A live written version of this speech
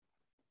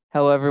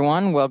Hello,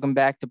 everyone. Welcome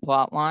back to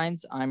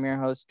Plotlines. I'm your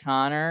host,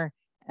 Connor.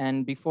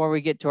 And before we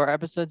get to our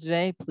episode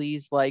today,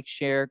 please like,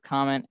 share,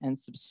 comment, and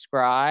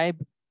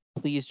subscribe.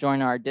 Please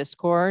join our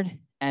Discord.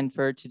 And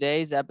for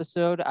today's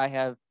episode, I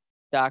have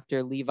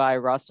Dr. Levi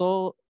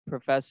Russell,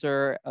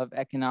 professor of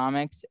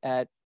economics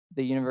at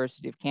the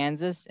University of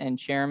Kansas and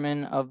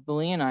chairman of the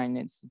Leonine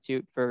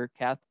Institute for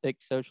Catholic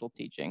Social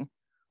Teaching.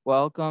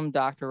 Welcome,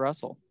 Dr.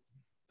 Russell.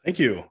 Thank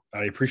you.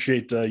 I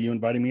appreciate you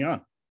inviting me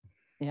on.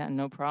 Yeah,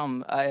 no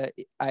problem. I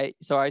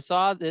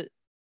saw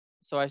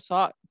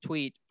a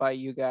tweet by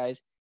you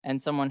guys, and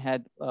someone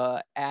had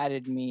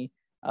added me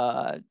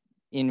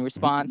in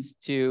response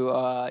to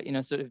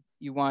sort of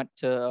you wanted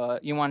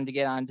to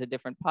get onto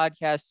different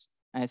podcasts.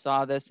 And I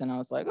saw this, and I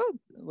was like, oh,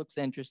 it looks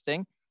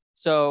interesting.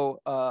 So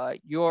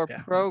your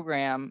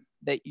program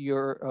that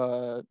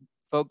you're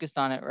focused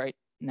on it right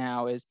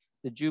now is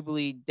the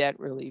Jubilee Debt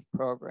Relief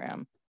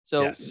Program.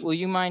 So yes. Will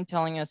you mind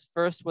telling us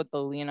first what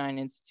the Leonine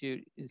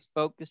Institute is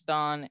focused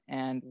on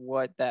and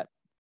what that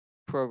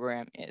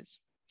program is?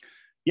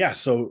 Yeah,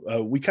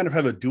 so we kind of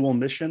have a dual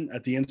mission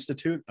at the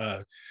Institute.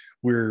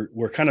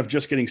 We're kind of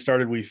just getting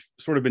started. We've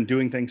sort of been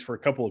doing things for a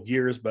couple of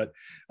years, but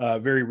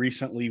very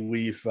recently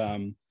we've,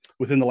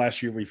 within the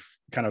last year, we've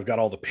kind of got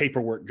all the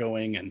paperwork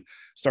going and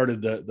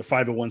started the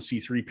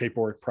 501c3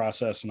 paperwork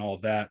process and all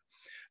of that.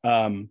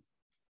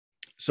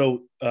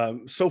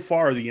 So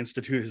far, the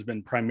Institute has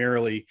been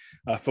primarily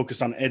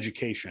focused on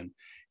education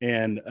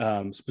and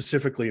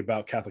specifically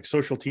about Catholic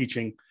social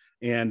teaching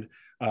and,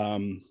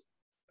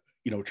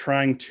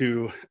 trying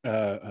to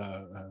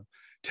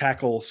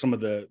tackle some of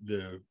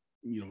the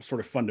sort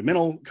of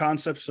fundamental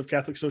concepts of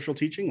Catholic social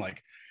teaching,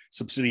 like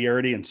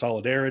subsidiarity and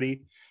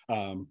solidarity.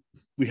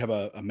 We have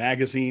a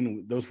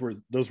magazine. Those were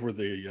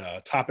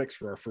the topics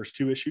for our first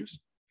two issues.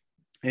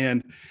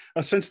 And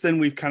since then,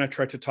 we've kind of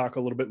tried to talk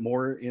a little bit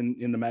more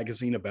in the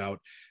magazine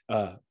about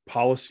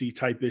policy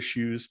type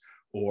issues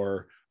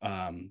or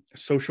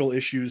social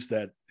issues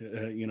that,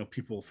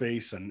 people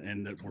face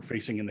and that we're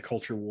facing in the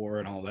culture war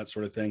and all that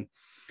sort of thing.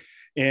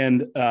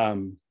 And, I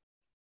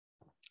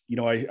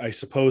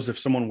suppose if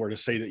someone were to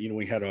say that,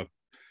 we had a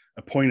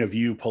point of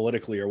view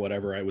politically or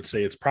whatever, I would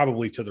say it's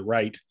probably to the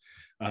right.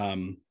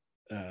 And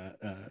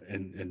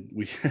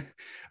we,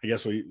 I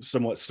guess we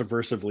somewhat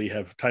subversively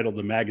have titled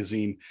the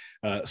magazine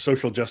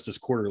Social Justice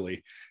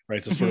Quarterly,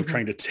 right? So sort of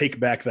trying to take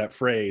back that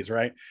phrase,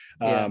 right?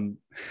 Yeah.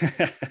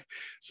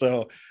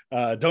 So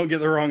don't get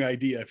the wrong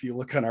idea if you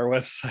look on our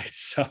website.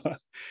 So,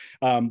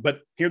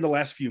 but here in the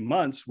last few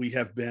months, we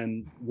have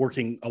been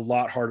working a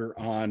lot harder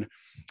on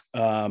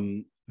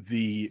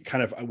the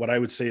kind of what I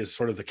would say is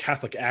sort of the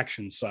Catholic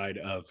action side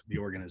of the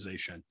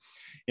organization.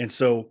 And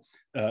so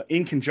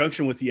in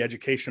conjunction with the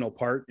educational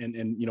part,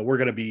 and we're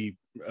going to be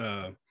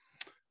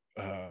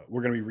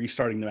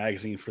restarting the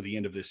magazine for the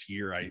end of this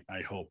year,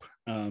 I hope.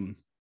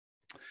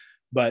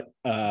 But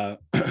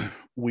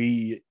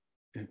we,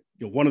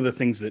 one of the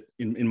things that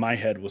in my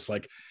head was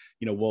like,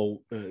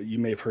 you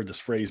may have heard this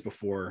phrase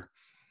before.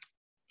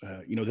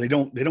 They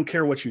don't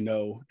care what you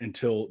know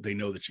until they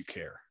know that you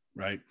care,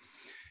 right?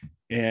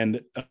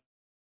 And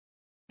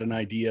an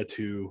idea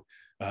to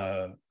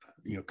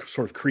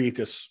sort of create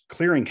this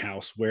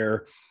clearinghouse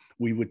where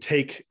we would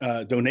take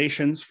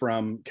donations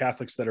from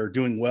Catholics that are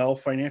doing well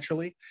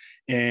financially,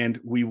 and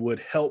we would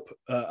help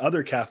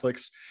other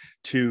Catholics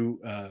to,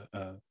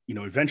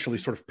 eventually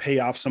sort of pay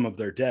off some of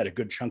their debt, a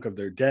good chunk of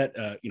their debt,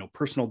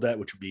 personal debt,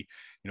 which would be,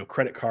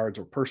 credit cards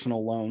or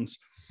personal loans,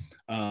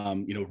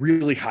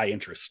 really high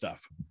interest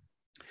stuff.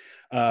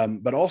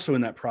 But also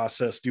in that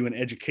process, do an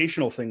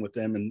educational thing with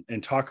them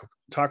and talk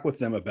with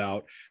them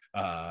about,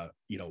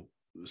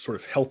 sort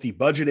of healthy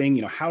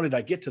budgeting. How did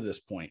I get to this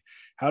point?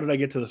 How did I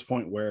get to this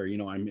point where,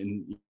 I'm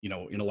in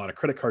a lot of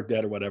credit card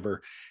debt or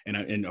whatever?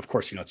 And of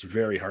course, it's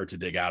very hard to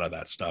dig out of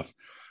that stuff.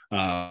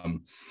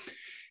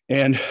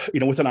 And,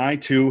 with an eye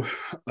to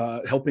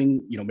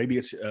helping, maybe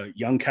it's a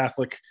young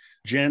Catholic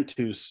gent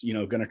who's,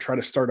 going to try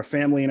to start a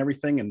family and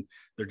everything. And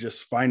they're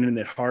just finding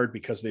it hard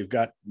because they've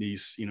got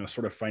these,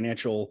 sort of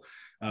financial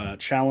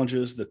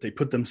challenges that they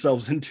put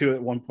themselves into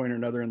at one point or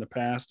another in the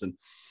past. And,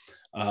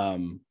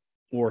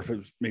 or if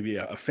it's maybe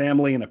a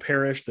family in a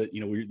parish that,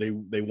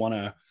 they want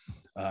to,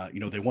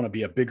 they want to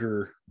be a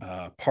bigger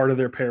part of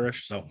their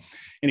parish. So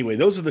anyway,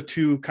 those are the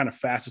two kind of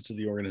facets of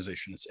the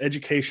organization. It's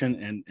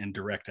education and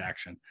direct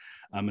action.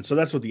 And so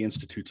that's what the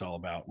Institute's all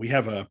about. We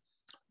have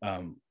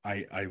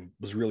I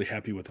was really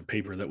happy with the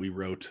paper that we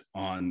wrote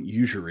on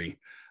usury.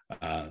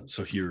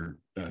 So if your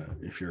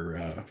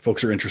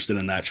folks are interested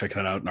in that, check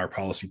that out in our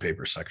policy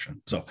papers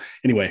section. So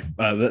anyway,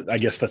 I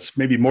guess that's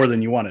maybe more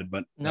than you wanted,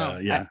 but no,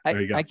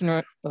 there you go. I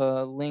can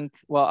link.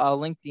 Well, I'll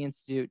link the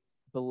Institute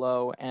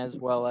below, as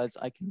well as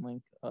I can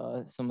link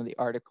some of the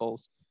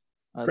articles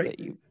that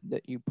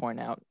you point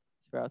out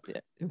throughout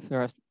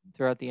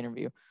the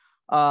interview.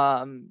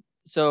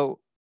 So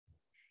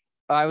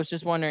I was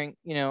just wondering,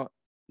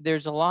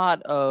 there's a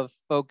lot of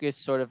focus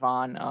sort of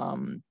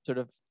on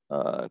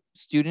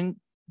student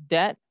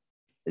debt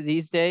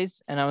these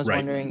days, and I was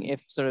wondering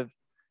if sort of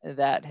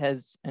that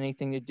has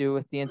anything to do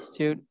with the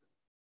Institute.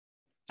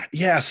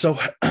 Yeah. So,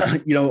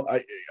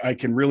 I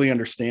can really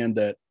understand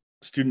that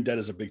student debt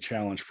is a big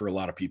challenge for a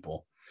lot of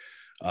people.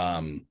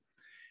 And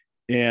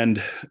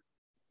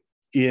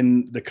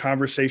in the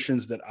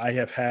conversations that I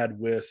have had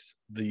with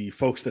the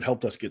folks that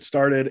helped us get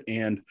started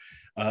and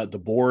the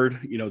board,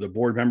 the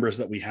board members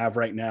that we have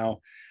right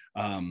now,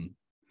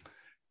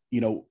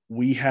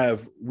 we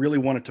have really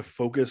wanted to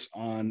focus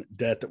on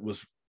debt that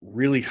was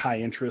really high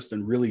interest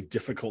and really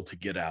difficult to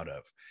get out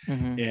of.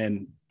 Mm-hmm.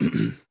 And,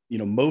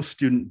 most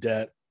student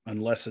debt,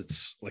 unless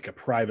it's like a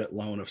private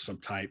loan of some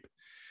type,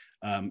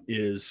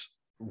 is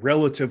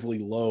relatively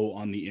low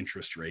on the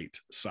interest rate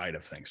side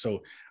of things.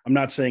 So I'm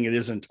not saying it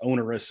isn't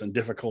onerous and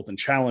difficult and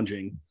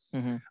challenging,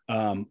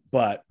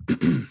 but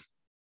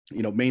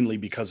mainly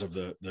because of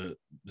the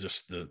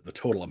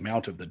total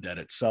amount of the debt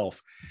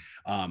itself.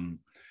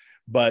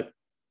 But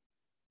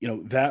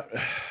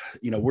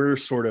we're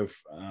sort of,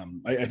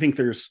 I think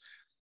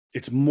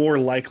it's more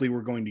likely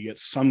we're going to get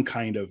some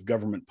kind of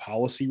government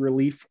policy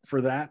relief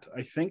for that,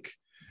 I think,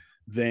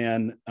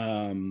 than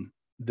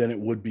it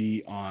would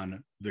be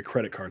on the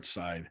credit card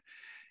side.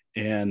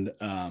 And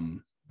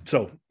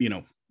so,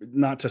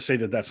 not to say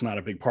that that's not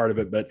a big part of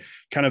it, but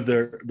kind of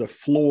the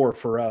floor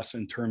for us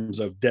in terms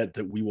of debt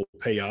that we will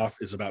pay off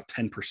is about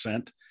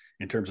 10%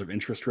 in terms of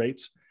interest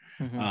rates.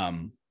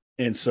 And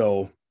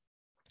so,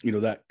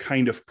 that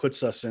kind of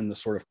puts us in the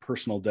sort of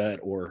personal debt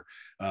or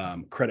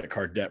credit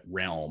card debt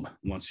realm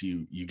once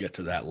you get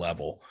to that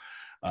level.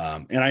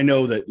 And I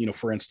know that,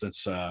 for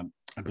instance, I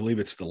believe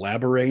it's the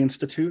Labouré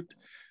Institute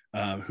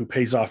who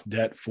pays off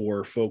debt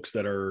for folks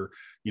that are,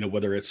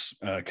 whether it's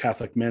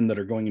Catholic men that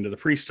are going into the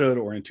priesthood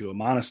or into a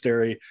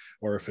monastery,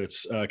 or if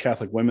it's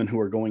Catholic women who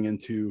are going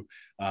into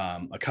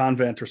a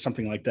convent or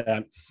something like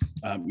that,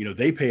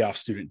 they pay off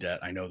student debt.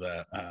 I know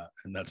that.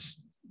 And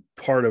that's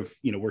part of,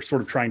 we're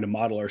sort of trying to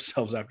model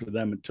ourselves after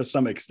them to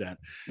some extent.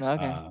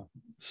 Okay.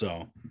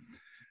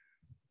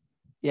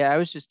 Yeah, I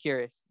was just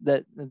curious.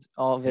 That's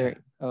all very,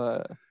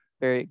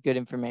 very good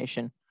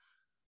information.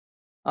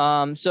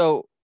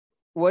 So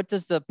what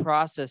does the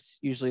process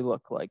usually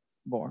look like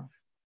more?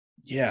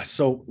 Yeah.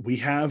 So we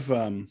have,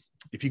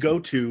 if you go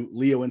to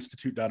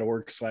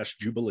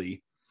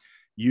leoinstitute.org/Jubilee,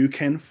 you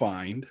can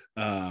find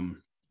kind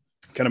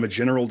of a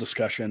general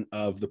discussion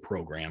of the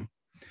program.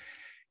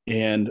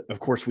 And of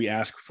course, we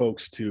ask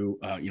folks to,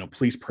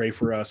 please pray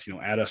for us,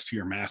 add us to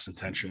your mass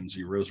intentions,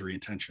 your rosary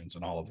intentions,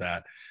 and all of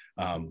that.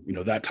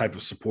 That type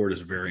of support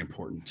is very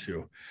important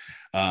too.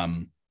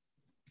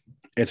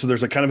 And so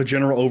there's a kind of a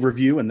general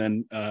overview. And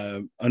then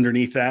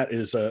underneath that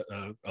is a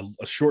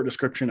short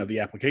description of the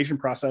application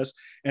process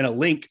and a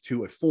link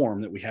to a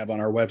form that we have on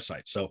our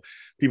website. So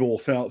people will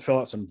fill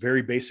out some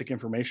very basic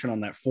information on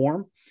that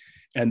form.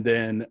 And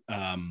then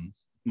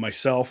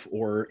myself,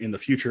 or in the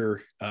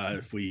future,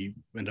 if we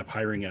end up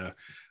hiring a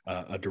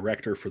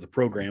director for the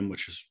program,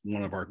 which is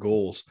one of our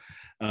goals,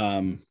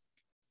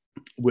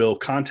 we'll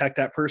contact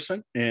that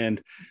person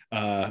and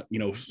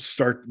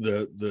start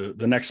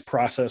the next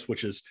process,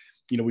 which is,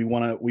 we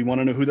want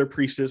to know who their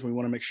priest is. We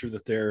want to make sure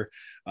that they're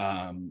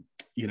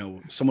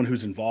someone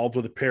who's involved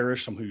with the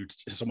parish,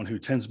 someone who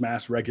attends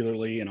mass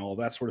regularly and all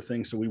that sort of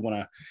thing. So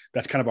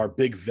that's kind of our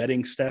big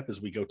vetting step as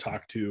we go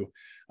talk to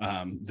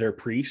their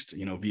priest,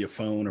 via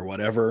phone or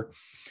whatever.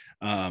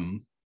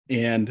 And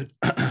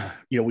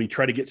we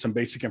try to get some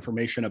basic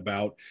information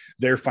about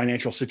their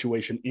financial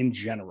situation in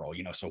general.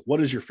 So what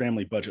does your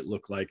family budget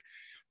look like?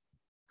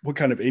 What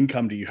kind of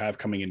income do you have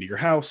coming into your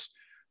house?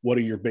 What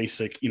are your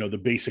basic, the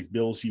basic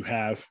bills you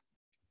have?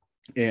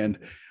 And,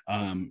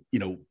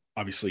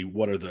 obviously,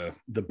 what are the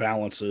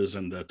balances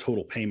and the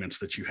total payments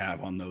that you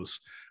have on those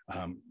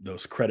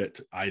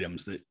credit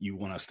items that you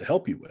want us to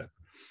help you with?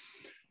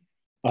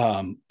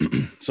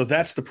 So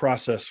that's the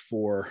process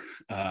for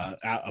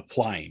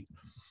applying.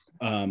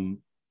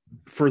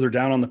 Further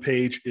down on the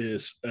page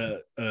is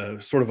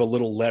sort of a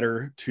little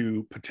letter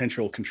to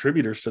potential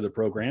contributors to the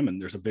program.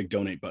 And there's a big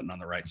donate button on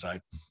the right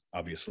side,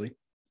 obviously.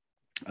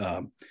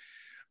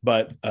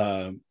 But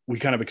we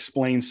kind of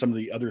explain some of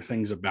the other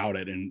things about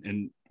it.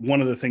 And one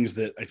of the things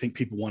that I think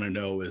people want to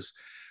know is,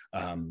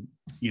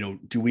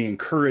 do we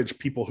encourage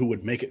people who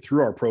would make it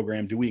through our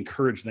program? Do we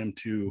encourage them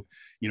to,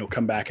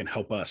 come back and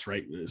help us,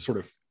 right? Sort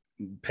of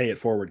pay it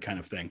forward kind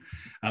of thing.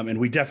 And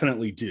we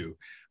definitely do.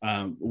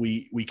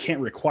 We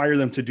can't require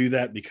them to do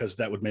that because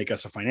that would make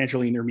us a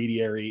financial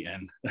intermediary.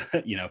 And,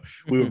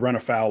 we would run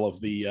afoul of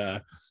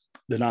the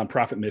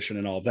nonprofit mission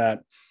and all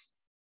that.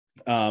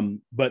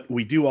 But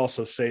we do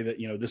also say that,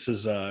 this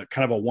is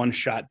kind of a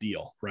one-shot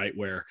deal, right?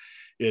 Where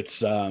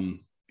it's,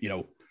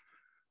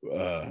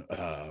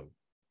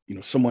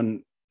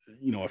 someone,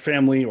 a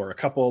family or a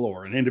couple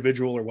or an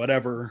individual or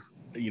whatever,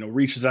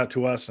 reaches out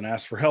to us and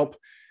asks for help.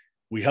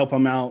 We help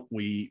them out.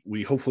 We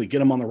hopefully get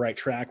them on the right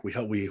track. We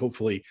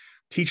hopefully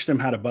teach them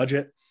how to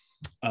budget.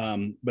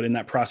 But in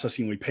that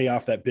processing, we pay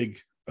off that big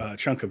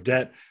chunk of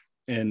debt,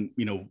 and,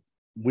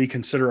 we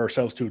consider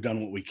ourselves to have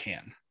done what we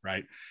can.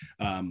 Right.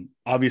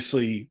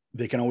 Obviously,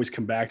 they can always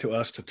come back to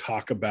us to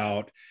talk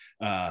about,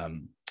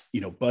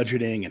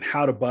 budgeting and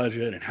how to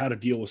budget and how to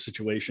deal with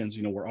situations.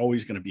 We're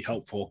always going to be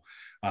helpful,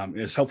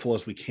 as helpful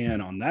as we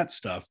can on that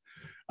stuff.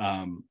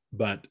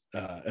 But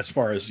as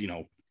far as,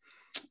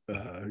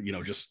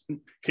 just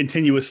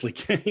continuously,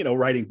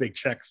 writing big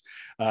checks,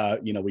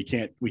 we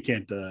can't,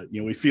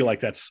 we feel like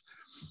that's,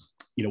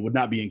 would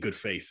not be in good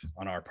faith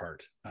on our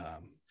part.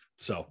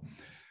 So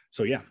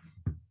yeah.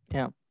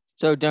 Yeah.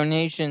 So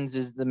donations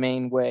is the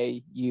main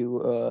way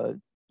you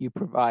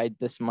provide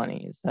this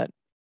money. Is that,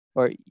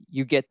 or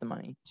you get the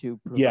money to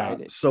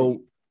provide it?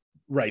 So,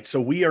 right.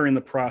 So we are in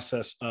the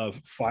process of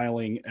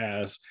filing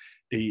as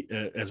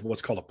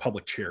what's called a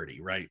public charity,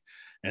 right?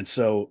 And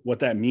so what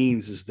that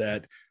means is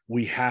that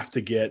we have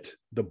to get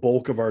the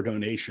bulk of our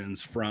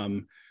donations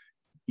from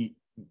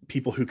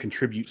people who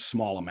contribute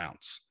small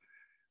amounts,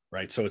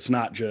 right? So it's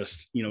not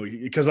just,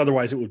 because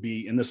otherwise it would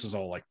be, and this is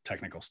all like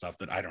technical stuff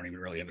that I don't even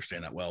really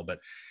understand that well, but,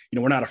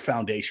 we're not a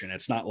foundation.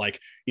 It's not like,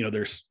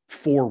 there's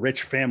 4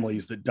 rich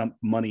families that dump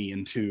money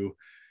into,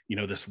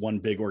 this one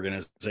big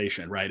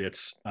organization, right?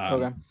 It's,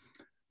 okay.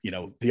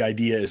 The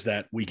idea is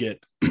that we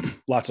get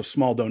lots of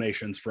small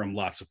donations from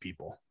lots of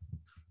people.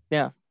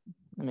 Yeah,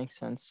 that makes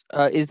sense.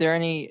 Is there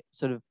any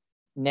sort of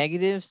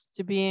negatives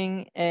to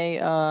being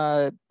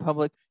a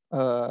public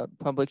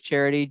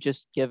charity,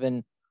 just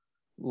given,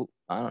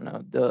 I don't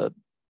know, the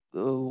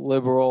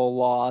liberal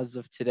laws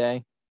of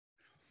today?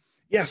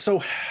 Yeah.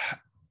 So,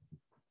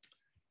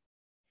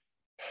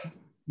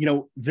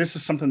 this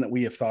is something that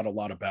we have thought a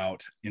lot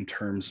about in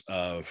terms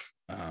of,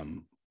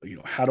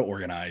 how to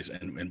organize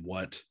and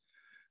what,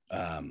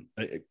 I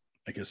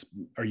guess,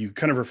 are you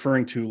kind of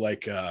referring to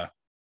like the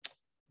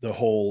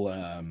whole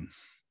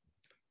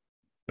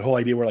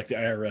idea where like the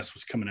IRS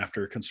was coming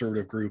after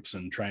conservative groups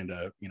and trying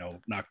to,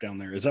 knock down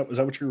there? Is that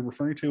what you're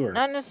referring to? Or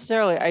not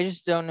necessarily. I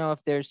just don't know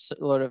if there's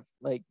a lot of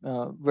like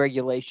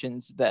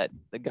regulations that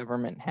the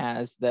government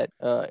has that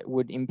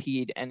would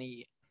impede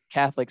any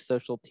Catholic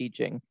social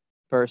teaching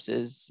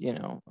versus,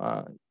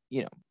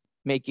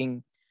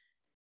 making,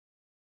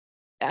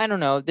 I don't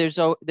know. There's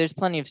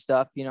plenty of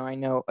stuff, I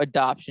know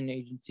adoption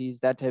agencies,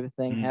 that type of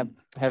thing have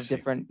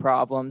different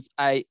problems.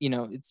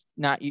 It's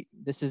not,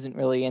 this isn't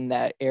really in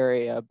that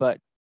area, but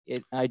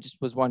I just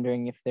was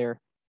wondering if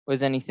there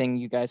was anything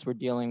you guys were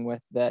dealing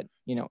with that,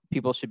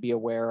 people should be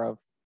aware of.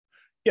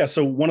 Yeah.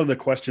 So one of the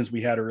questions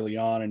we had early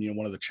on, and,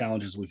 one of the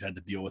challenges we've had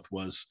to deal with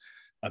was,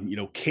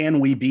 can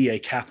we be a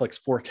Catholics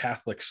for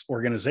Catholics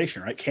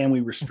organization, right? Can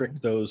we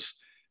restrict those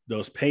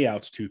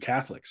payouts to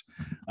Catholics?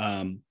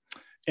 After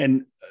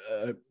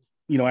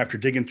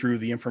digging through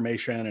the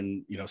information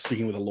and,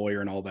 speaking with a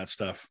lawyer and all that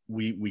stuff,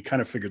 we kind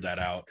of figured that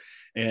out.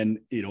 And,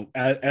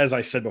 as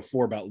I said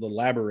before about the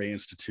Labouré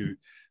Institute,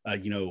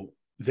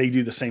 they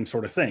do the same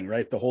sort of thing,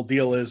 right? The whole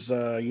deal is,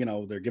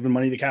 they're giving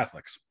money to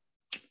Catholics,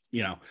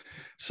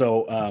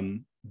 so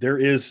there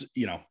is,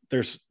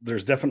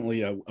 there's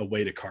definitely a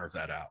way to carve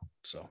that out.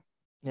 So.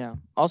 Yeah.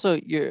 Also,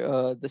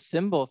 your the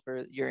symbol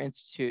for your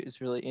institute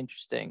is really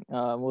interesting.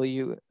 Will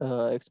you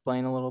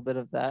explain a little bit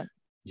of that?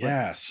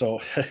 Yeah. So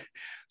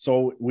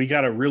we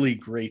got a really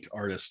great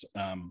artist,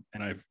 and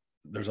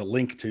there's a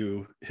link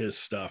to his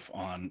stuff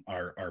on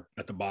our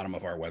at the bottom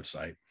of our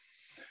website,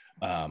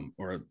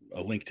 or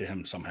a link to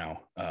him somehow.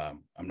 I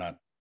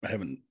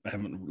haven't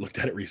looked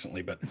at it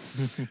recently, but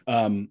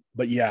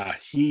yeah,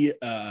 he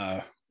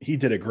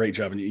did a great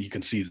job, and you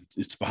can see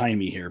it's behind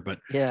me here. But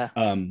yeah.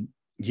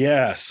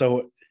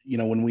 So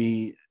when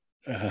we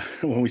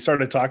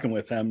started talking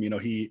with him,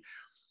 we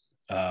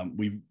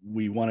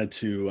wanted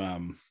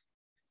to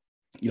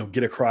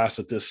get across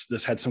that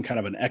this had some kind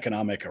of an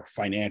economic or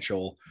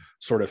financial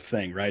sort of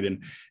thing, right?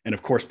 And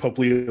of course, Pope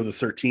Leo the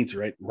 13th,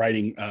 right,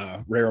 writing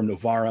Rerum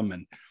Novarum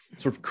and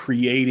sort of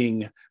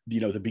creating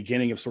the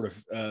beginning of sort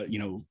of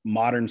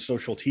modern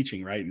social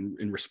teaching, right,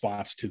 in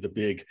response to the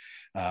big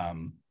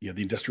the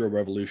Industrial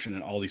Revolution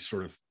and all these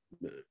sort of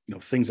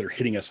things that are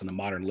hitting us in the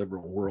modern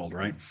liberal world,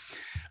 right?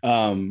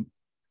 And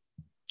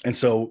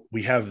so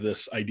we have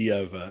this idea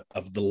of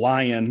the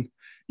lion,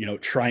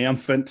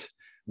 triumphant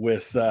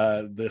with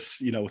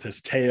this, with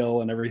his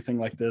tail and everything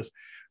like this,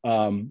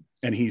 and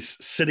he's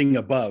sitting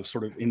above,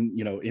 sort of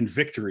in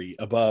victory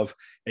above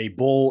a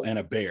bull and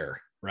a bear,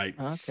 right?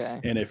 Okay.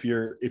 And if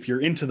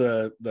you're into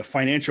the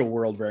financial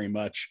world very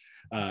much,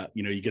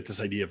 you get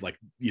this idea of like,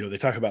 they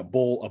talk about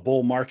a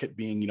bull market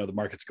being, the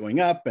market's going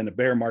up, and a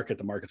bear market,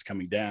 the market's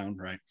coming down,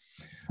 right?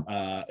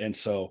 And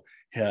so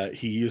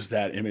he used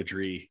that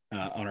imagery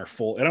on our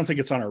full. I don't think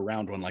it's on our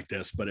round one like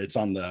this, but it's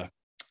on the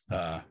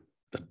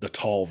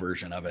tall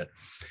version of it.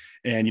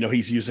 And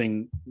he's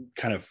using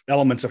kind of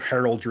elements of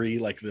heraldry,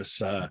 like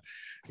this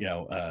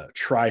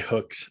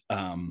tri-hooked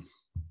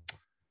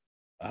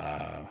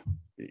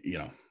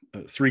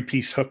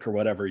three-piece hook or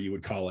whatever you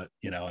would call it,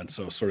 and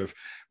so sort of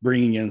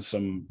bringing in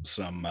some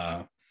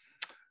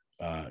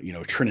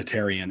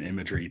Trinitarian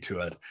imagery to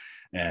it.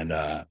 And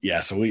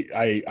so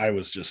I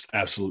was just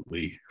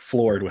absolutely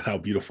floored with how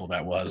beautiful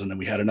that was. And then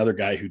we had another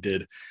guy who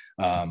did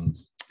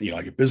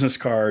like business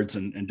cards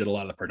and did a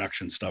lot of the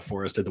production stuff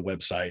for us, did the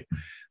website.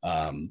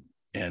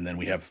 And then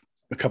we have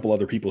a couple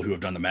other people who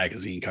have done the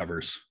magazine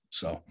covers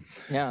So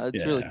Yeah,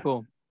 that's really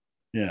cool.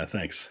 Yeah,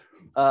 thanks.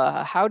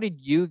 How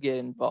did you get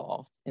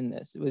involved in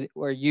this?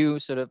 Were you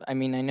sort of, I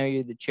mean, I know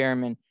you're the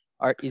chairman.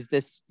 Is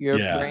this your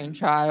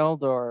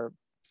brainchild, or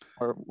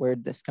where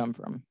did this come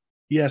from?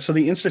 Yeah, so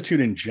the Institute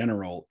in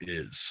general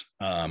is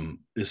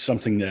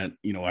something that,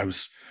 I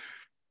was,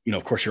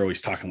 of course, you're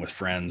always talking with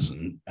friends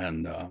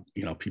and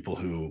people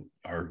who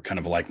are kind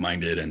of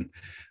like-minded and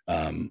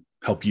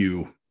help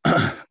you,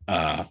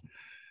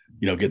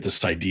 get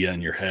this idea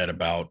in your head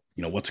about,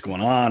 what's going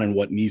on and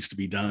what needs to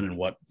be done and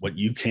what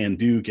you can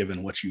do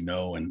given what you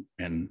know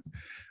and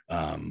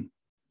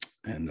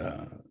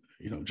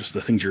just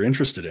the things you're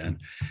interested in.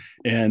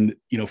 And,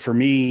 for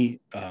me,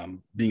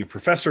 being a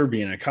professor,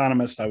 being an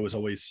economist, I was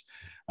always,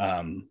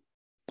 I'm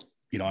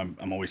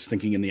always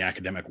thinking in the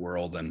academic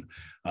world and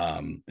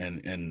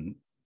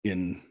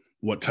in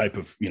what type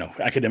of,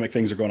 academic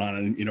things are going on.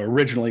 And,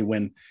 originally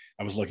when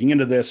I was looking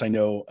into this, I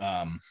know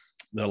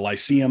the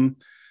Lyceum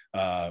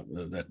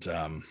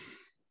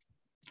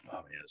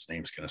his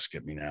name's going to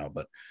skip me now,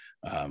 but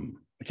I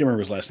can't remember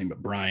his last name,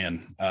 but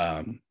Brian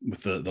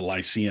with the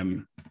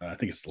Lyceum, I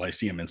think it's the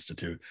Lyceum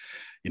Institute.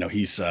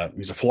 He's a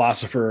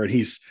philosopher, and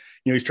he's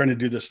trying to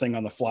do this thing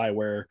on the fly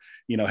where,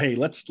 hey,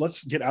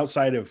 let's get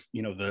outside of,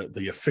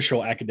 the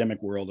official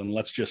academic world, and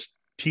let's just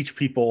teach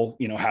people,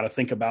 how to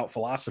think about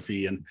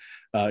philosophy and,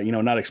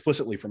 not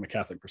explicitly from a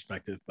Catholic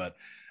perspective, but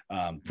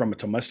from a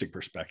Thomistic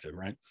perspective.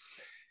 Right.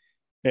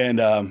 And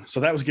so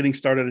that was getting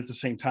started at the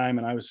same time.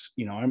 And I was,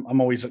 I'm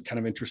always kind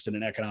of interested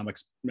in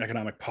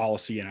economic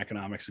policy and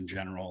economics in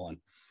general.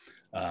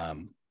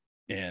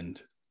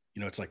 And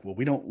it's like, well,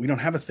 we don't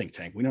have a think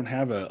tank. We don't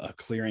have a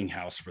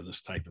clearinghouse for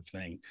this type of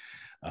thing.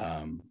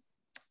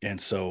 And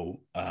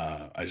so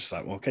I just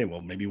thought, well, okay,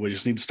 well, maybe we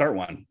just need to start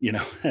one,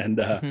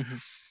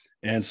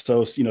 and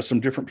so, some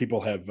different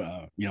people have,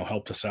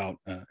 helped us out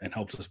and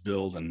helped us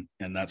build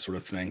and that sort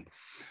of thing.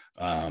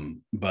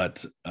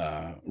 But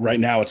right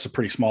now it's a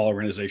pretty small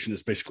organization.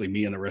 It's basically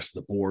me and the rest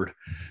of the board.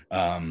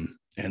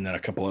 And then a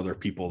couple other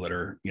people that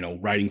are,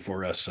 writing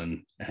for us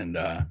and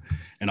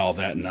all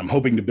that. And I'm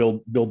hoping to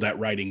build that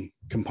writing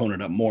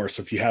component up more.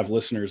 So if you have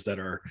listeners that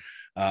are,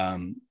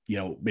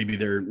 maybe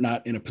they're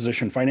not in a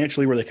position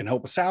financially where they can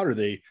help us out, or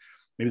maybe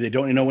they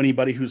don't know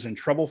anybody who's in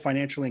trouble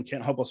financially and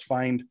can't help us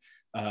find,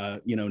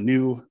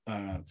 new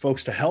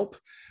folks to help.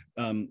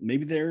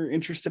 Maybe they're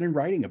interested in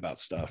writing about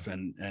stuff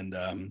and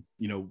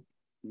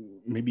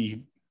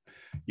maybe,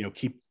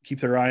 keep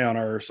their eye on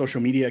our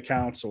social media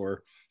accounts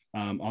or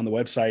on the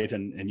website.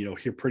 And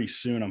here pretty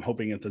soon, I'm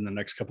hoping within the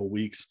next couple of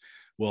weeks,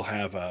 we'll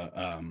have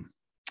a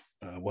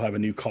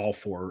new call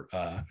for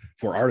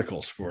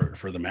articles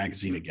for the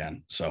magazine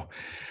again. So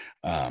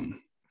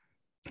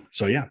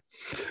yeah.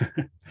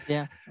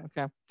 Yeah.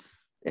 Okay.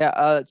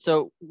 Yeah.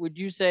 So would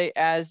you say,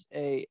 as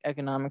a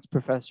economics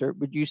professor,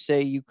 would you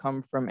say you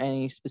come from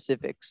any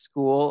specific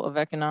school of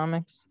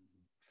economics?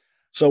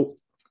 So,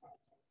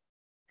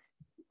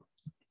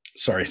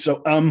 sorry.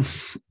 So,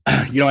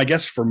 I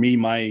guess for me,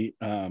 my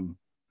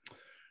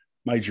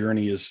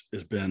journey has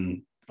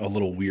been a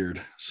little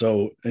weird.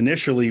 So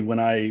initially, when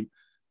I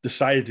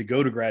decided to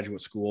go to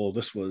graduate school,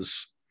 this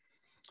was,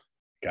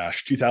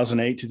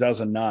 2008,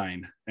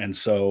 2009. And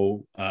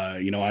so,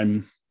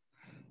 I'm,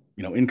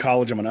 in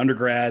college, I'm an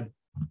undergrad,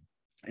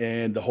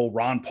 and the whole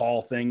Ron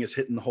Paul thing is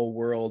hitting the whole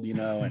world,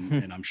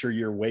 and I'm sure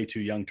you're way too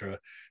young to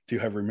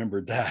have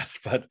remembered that,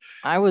 but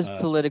I was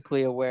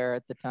politically aware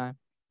at the time.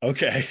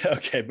 Okay.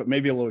 But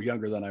maybe a little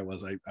younger than I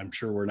was. I'm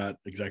sure we're not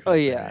exactly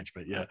the same age,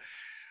 but yeah.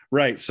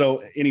 Right.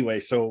 So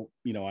anyway,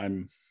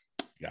 I'm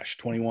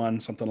 21,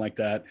 something like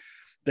that,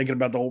 thinking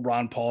about the whole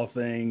Ron Paul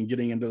thing,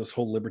 getting into this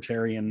whole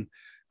libertarian,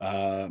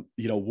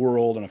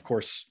 world. And of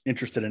course,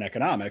 interested in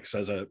economics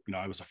as I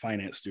was a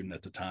finance student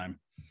at the time.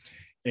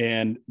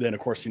 And then of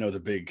course,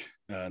 the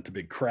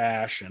big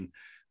crash and,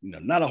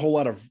 not a whole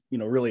lot of,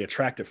 really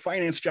attractive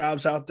finance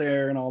jobs out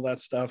there and all that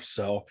stuff.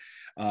 So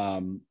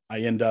I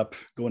end up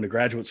going to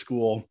graduate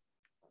school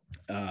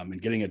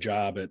and getting a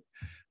job at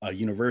a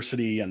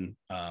university. And,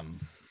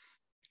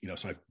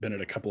 so I've been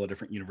at a couple of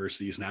different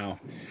universities now,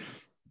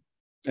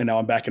 and now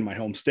I'm back in my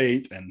home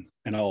state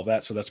and all of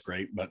that. So that's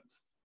great. But,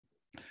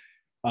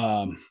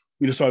 so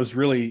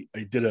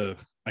I did a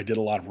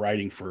lot of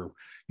writing for,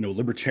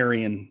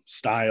 libertarian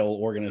style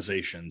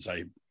organizations.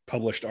 I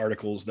published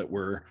articles that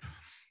were,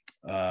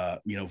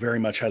 very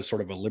much had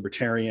sort of a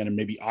libertarian and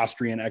maybe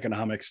Austrian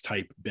economics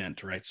type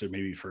bent, right? So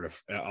maybe you've heard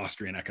of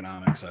Austrian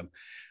economics.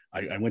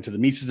 I went to the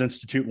Mises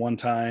Institute one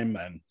time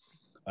and,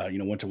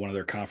 went to one of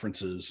their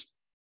conferences,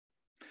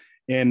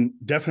 and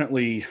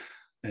definitely,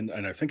 and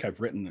I think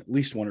I've written at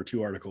least one or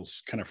two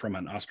articles kind of from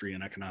an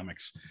Austrian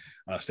economics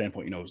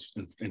standpoint,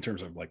 in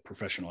terms of like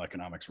professional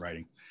economics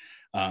writing.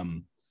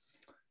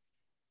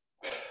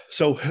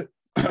 So,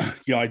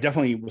 I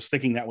definitely was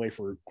thinking that way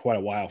for quite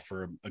a while,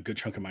 for a good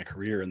chunk of my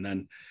career. And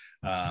then,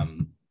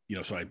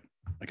 so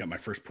I got my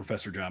first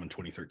professor job in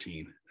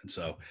 2013. And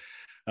so,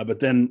 but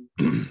then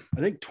I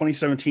think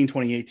 2017,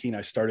 2018,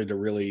 I started to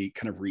really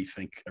kind of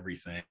rethink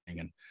everything.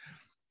 And,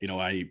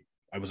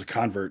 I was a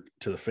convert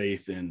to the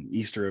faith in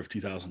Easter of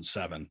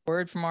 2007.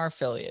 Word from our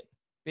affiliate,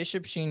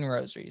 Bishop Sheen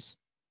Rosaries.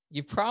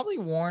 You've probably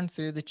worn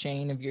through the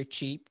chain of your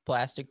cheap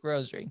plastic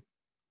rosary.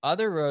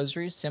 Other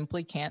rosaries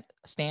simply can't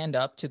stand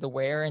up to the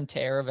wear and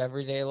tear of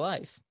everyday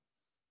life.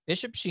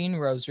 Bishop Sheen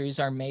rosaries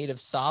are made of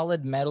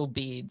solid metal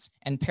beads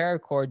and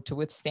paracord to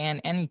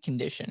withstand any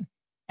condition,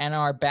 and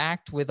are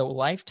backed with a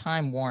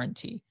lifetime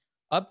warranty.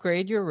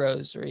 Upgrade your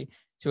rosary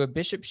to a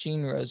Bishop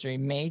Sheen rosary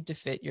made to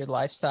fit your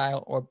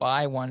lifestyle, or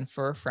buy one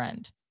for a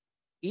friend.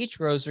 Each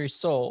rosary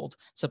sold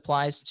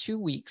supplies 2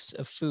 weeks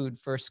of food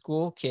for a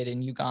school kid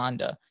in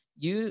Uganda.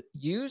 You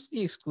use the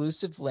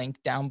exclusive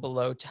link down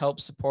below to help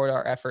support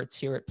our efforts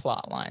here at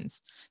Plotlines.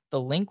 The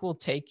link will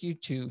take you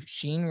to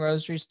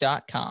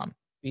sheenrosaries.com.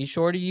 Be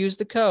sure to use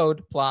the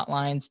code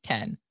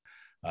Plotlines10.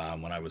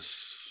 When I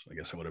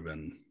guess I would have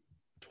been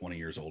 20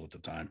 years old at the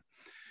time.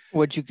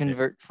 What'd you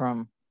convert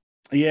from?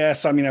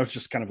 Yes, I mean, I was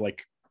just kind of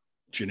like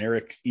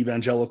generic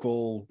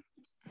evangelical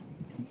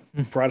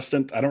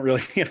Protestant. I don't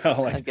really,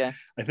 Okay.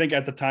 I think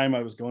at the time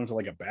I was going to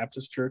like a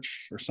Baptist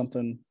church or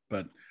something,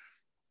 but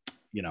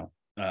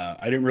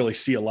I didn't really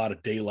see a lot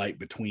of daylight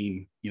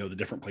between, the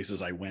different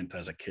places I went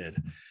as a kid.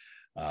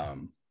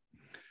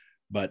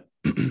 But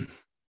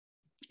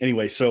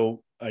anyway,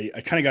 so I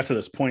kind of got to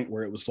this point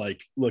where it was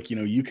like, look,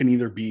 you can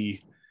either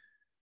be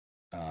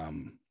a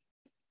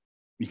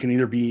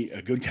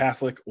good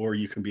Catholic, or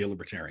you can be a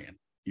libertarian.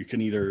 You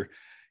can either,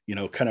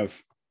 kind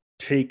of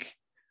take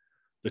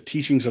the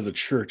teachings of the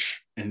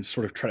church and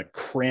sort of try to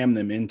cram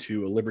them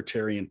into a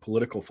libertarian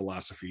political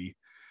philosophy,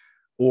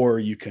 or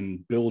you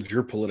can build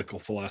your political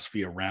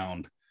philosophy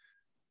around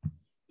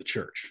the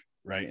church.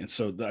 Right. And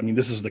so,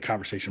 this is the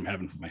conversation I'm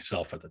having for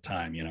myself at the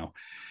time,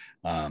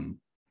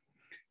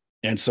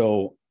 and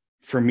so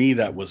for me,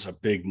 that was a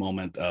big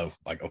moment of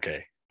like,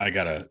 okay, I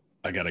gotta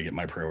get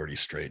my priorities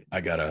straight.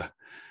 I gotta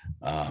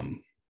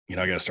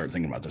start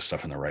thinking about this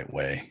stuff in the right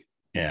way.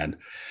 And,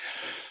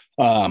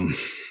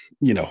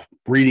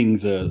 reading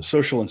the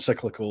social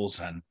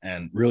encyclicals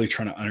and really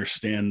trying to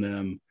understand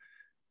them,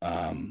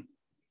 trying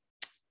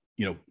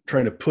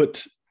to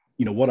put,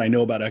 what I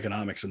know about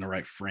economics in the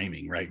right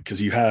framing, right?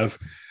 Because you have,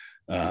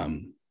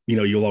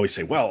 you'll always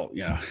say, well,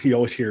 you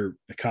always hear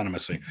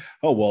economists say,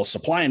 oh, well,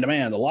 supply and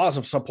demand, the laws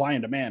of supply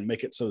and demand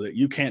make it so that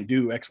you can't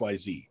do X, Y,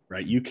 Z,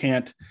 right? You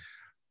can't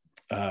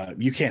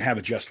have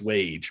a just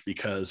wage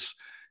because,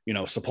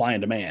 supply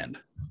and demand,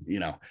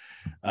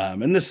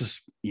 and this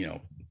is,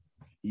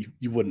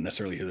 you wouldn't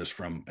necessarily hear this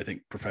from, I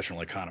think,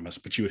 professional economists,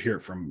 but you would hear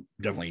it from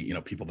definitely,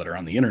 people that are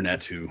on the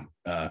internet who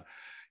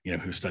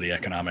study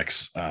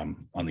economics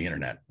on the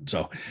internet.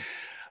 So,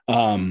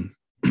 and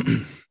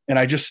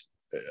I just,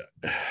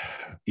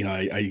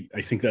 I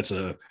think that's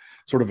a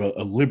sort of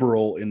a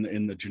liberal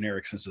in the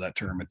generic sense of that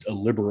term, a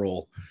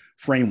liberal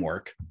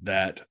framework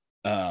that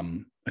I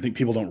think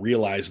people don't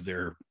realize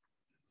they're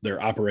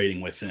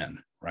operating within,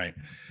 right?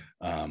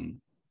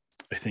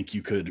 I think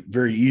you could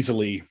very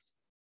easily,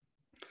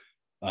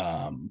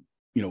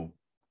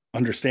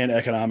 understand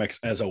economics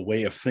as a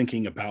way of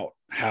thinking about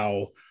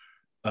how,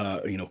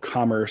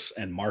 commerce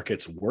and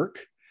markets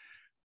work,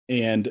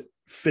 and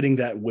fitting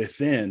that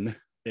within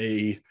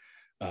a,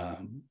 what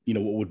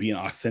would be an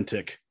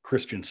authentic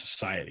Christian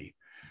society,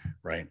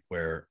 right?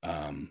 Where,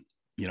 a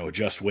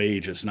just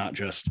wage is not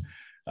just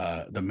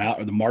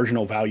the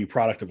marginal value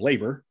product of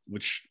labor,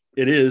 which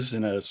it is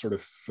in a sort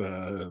of,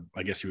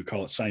 I guess you would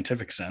call it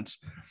scientific sense,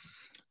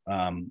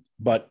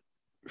 but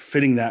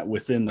fitting that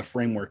within the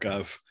framework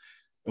of,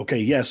 okay,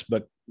 yes,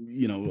 but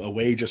a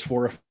wage is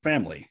for a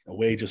family, a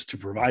wage is to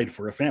provide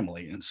for a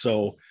family. And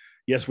so,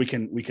 yes, we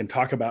can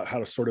talk about how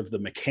to sort of the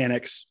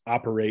mechanics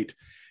operate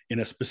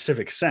in a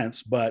specific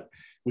sense, but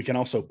we can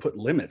also put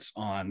limits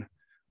on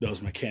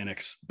those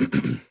mechanics,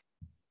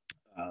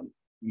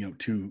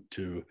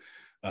 to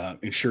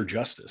ensure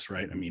justice,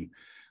 right?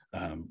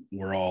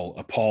 We're all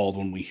appalled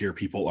when we hear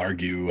people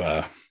argue,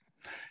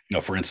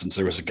 for instance,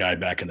 there was a guy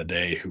back in the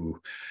day who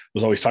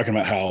was always talking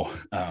about how,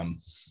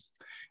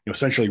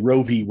 essentially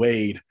Roe v.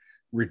 Wade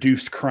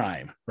reduced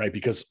crime, right?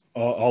 Because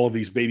all of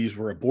these babies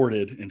were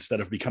aborted instead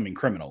of becoming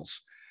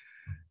criminals,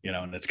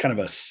 and it's kind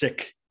of a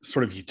sick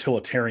sort of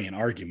utilitarian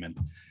argument.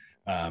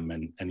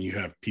 And you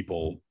have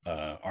people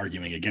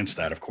arguing against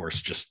that, of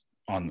course, just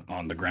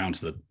on the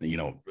grounds that,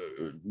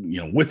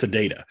 with the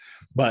data.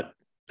 But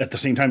at the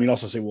same time, you'd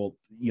also say, well,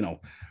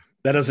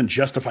 that doesn't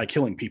justify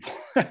killing people,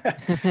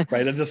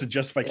 right? That doesn't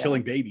justify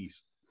killing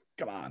babies.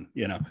 Come on,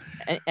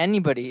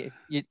 Anybody,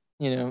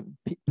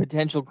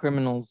 potential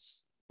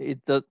criminals,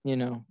 it does,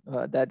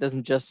 that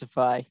doesn't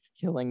justify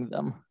killing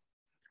them.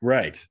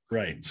 Right.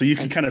 So you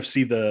can kind of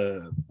see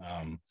the,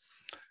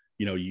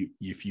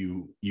 if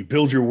you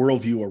build your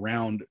worldview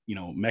around,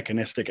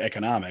 mechanistic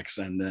economics,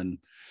 and then,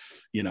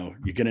 you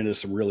get into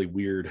some really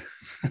weird,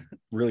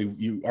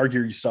 you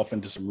argue yourself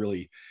into some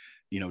really,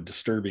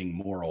 disturbing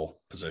moral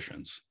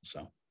positions.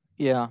 So,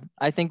 yeah,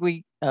 I think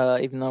we,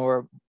 even though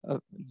we're,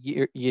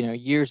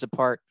 years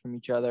apart from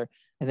each other,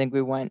 I think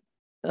we went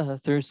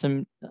through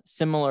some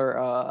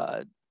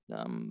similar,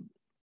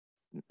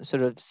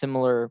 sort of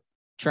similar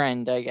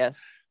trend, I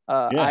guess.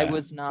 I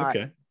was not,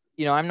 Okay.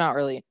 I'm not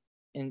really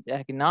into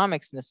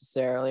economics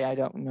necessarily. I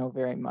don't know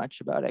very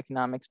much about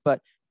economics, but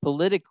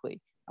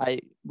politically, I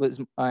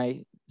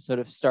sort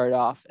of started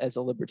off as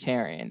a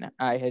libertarian.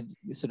 I had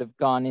sort of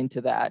gone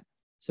into that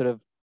sort of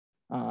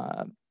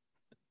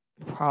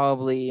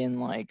probably in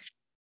like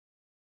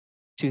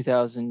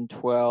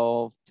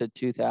 2012 to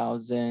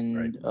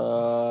 2000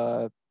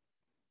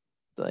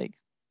 like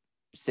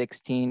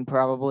 16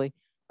 probably.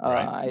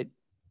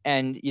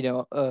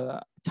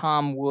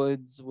 Tom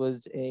Woods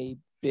was a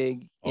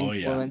big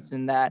influence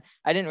in that.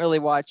 I didn't really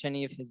watch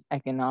any of his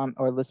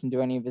or listen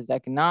to any of his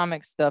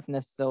economic stuff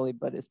necessarily,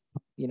 but his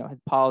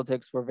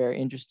politics were very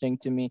interesting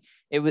to me.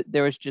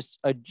 There was just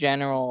a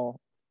general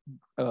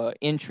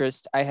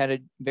interest. I had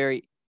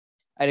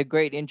a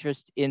great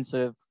interest in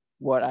sort of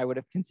what I would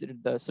have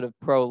considered the sort of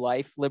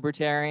pro-life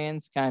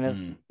libertarians kind of,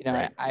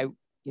 I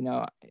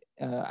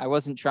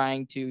wasn't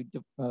trying to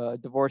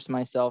divorce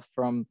myself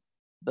from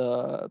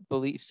the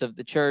beliefs of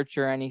the church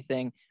or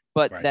anything,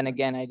 but then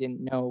again, I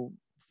didn't know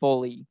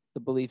fully the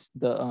beliefs,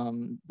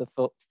 the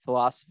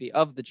philosophy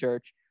of the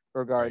church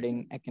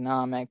regarding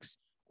economics,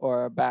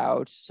 or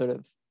about sort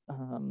of,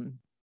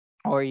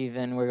 or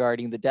even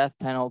regarding the death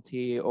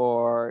penalty,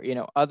 or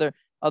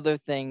other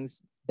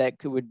things that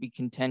would be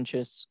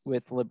contentious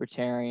with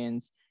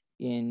libertarians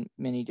in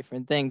many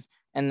different things.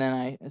 And then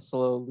I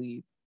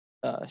slowly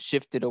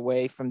shifted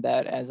away from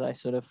that as I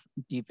sort of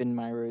deepened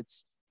my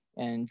roots.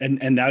 And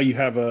now you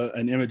have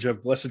an image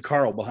of Blessed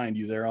Carl behind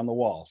you there on the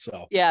wall.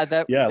 So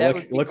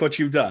look what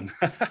you've done.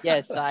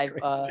 Yes,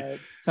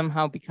 I've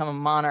somehow become a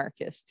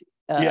monarchist.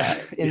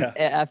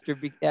 After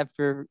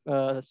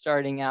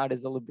starting out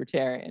as a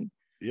libertarian.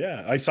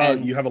 Yeah, I saw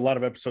you have a lot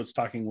of episodes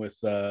talking with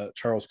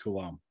Charles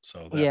Coulomb.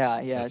 So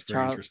that's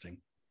very interesting.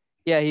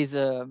 Yeah, he's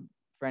a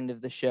friend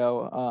of the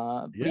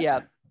show.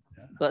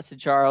 Blessed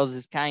Charles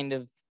is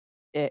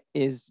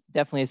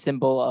definitely a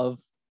symbol of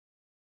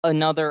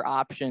another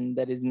option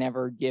that is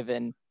never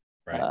given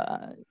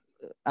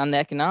on the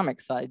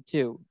economic side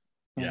too.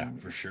 Yeah,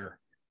 for sure.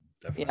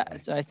 Definitely. Yeah,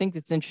 so I think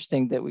it's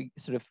interesting that we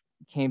sort of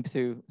came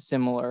through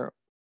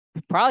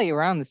probably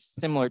around the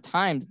similar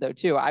times though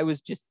too. I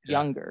was just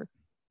younger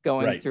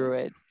going through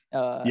it.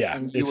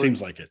 It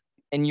seems like it.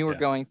 And you were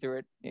going through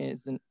it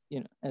as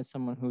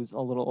someone who's a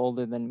little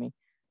older than me.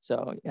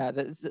 So yeah,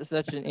 that's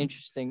such an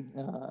interesting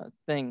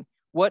thing.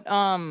 What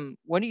do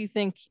you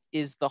think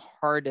is the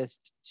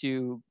hardest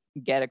to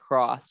get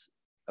across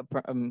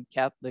from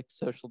Catholic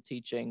social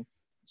teaching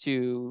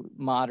to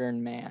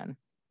modern man?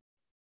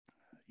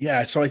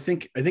 Yeah, so I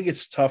think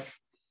it's tough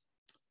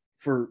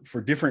for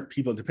different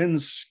people. It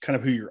depends kind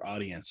of who your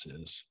audience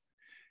is.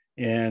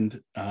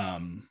 And I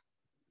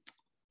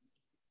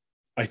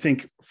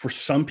think for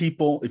some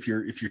people, if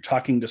you're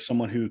talking to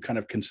someone who kind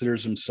of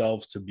considers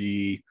themselves to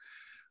be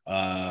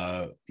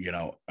like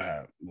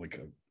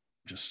a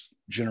just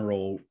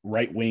general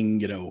right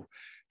wing,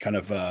 kind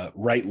of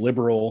right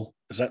liberal,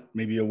 is that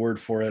maybe a word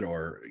for it,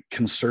 or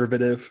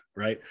conservative,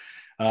 right?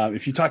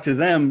 If you talk to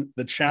them,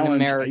 the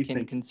challenge,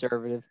 American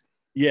conservative.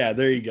 Yeah,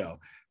 there you go.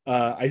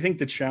 I think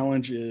the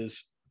challenge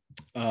is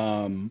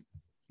kind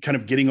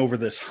of getting over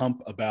this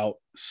hump about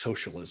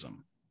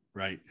socialism,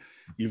 right?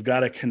 You've got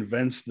to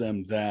convince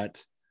them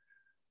that,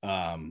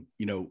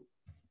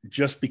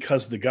 just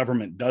because the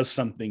government does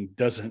something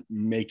doesn't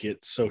make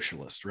it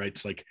socialist, right?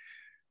 It's like,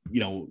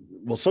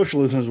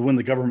 socialism is when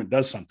the government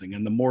does something,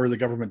 and the more the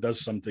government does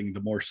something,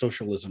 the more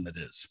socialism it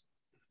is,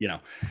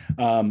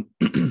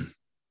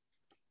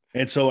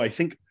 and so I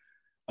think,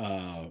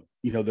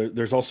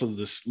 there's also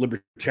this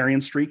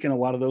libertarian streak in a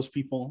lot of those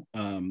people,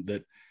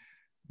 that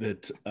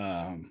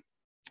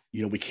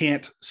we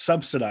can't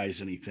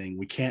subsidize anything,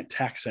 we can't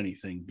tax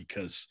anything,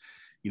 because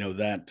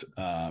that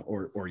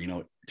or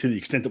to the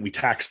extent that we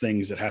tax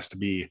things, it has to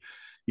be,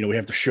 we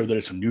have to show that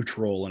it's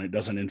neutral and it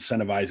doesn't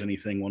incentivize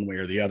anything one way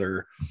or the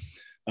other.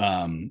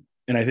 And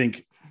I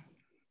think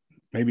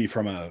maybe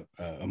from a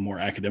more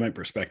academic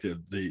perspective,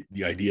 the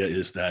idea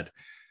is that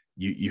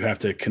you have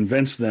to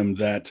convince them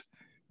that,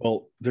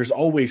 well, there's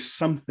always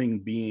something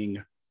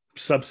being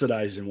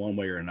subsidized in one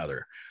way or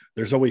another.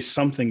 There's always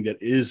something that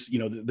is,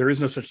 there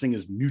is no such thing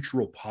as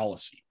neutral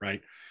policy,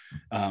 right?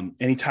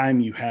 Anytime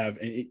you have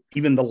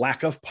even the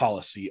lack of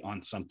policy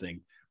on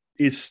something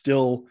is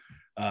still,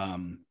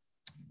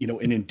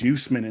 an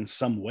inducement in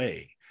some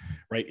way,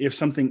 right? If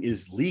something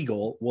is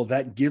legal, well,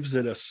 that gives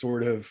it a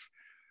sort of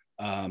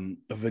a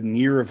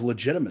veneer of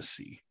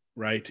legitimacy,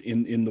 right?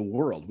 In the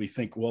world, we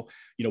think, well,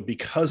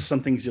 because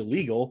something's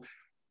illegal,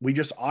 we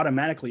just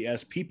automatically,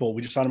 as people,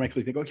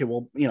 think, okay,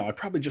 well, I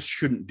probably just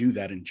shouldn't do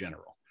that in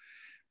general,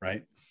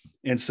 right?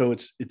 And so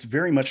it's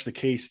very much the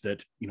case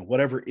that,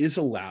 whatever is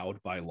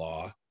allowed by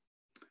law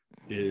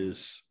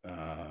is,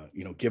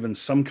 given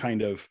some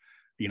kind of,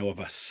 of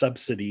a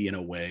subsidy in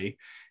a way,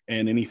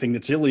 and anything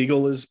that's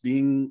illegal is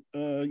being,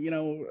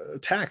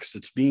 taxed.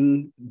 It's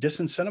being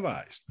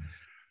disincentivized.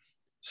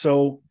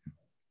 So,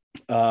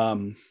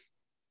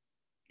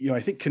 I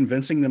think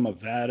convincing them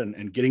of that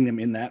and getting them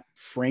in that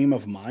frame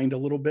of mind a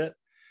little bit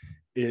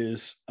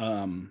is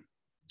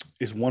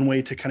is one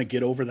way to kind of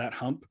get over that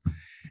hump.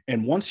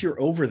 And once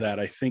you're over that,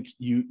 I think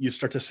you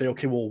start to say,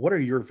 okay, well, what are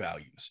your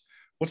values?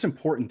 What's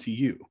important to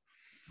you?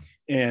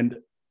 And,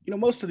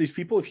 most of these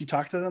people, if you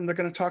talk to them, they're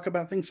going to talk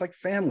about things like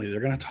family.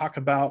 They're going to talk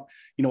about,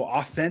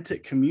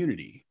 authentic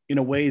community in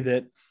a way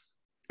that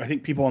I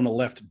think people on the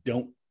left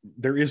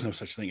there is no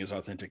such thing as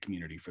authentic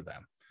community for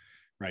them,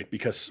 right?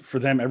 Because for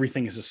them,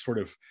 everything is just sort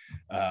of,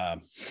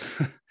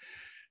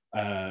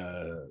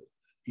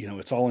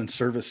 it's all in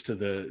service to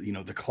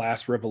the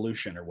class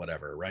revolution or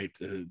whatever, right?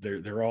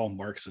 They're all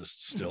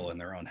Marxists still in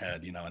their own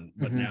head,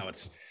 but now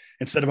it's,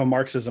 instead of a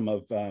Marxism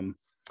of,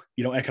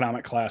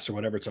 economic class or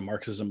whatever, it's a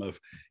Marxism of,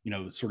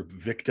 sort of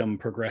victim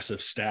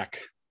progressive stack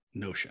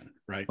notion,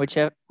 right? Which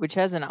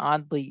has an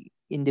oddly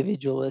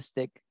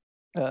individualistic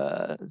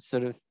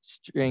sort of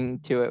string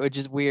to it, which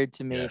is weird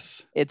to me.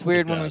 Yes, it's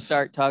weird when we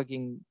start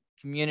talking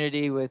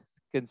community with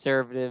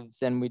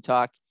conservatives and we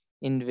talk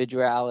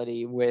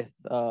individuality with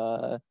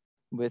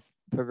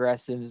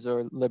progressives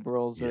or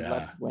liberals or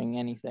left wing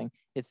anything.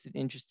 It's an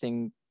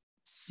interesting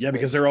switch. Yeah,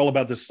 because they're all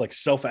about this like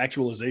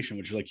self-actualization,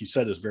 which, like you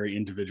said, is very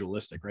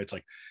individualistic, right? It's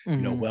like,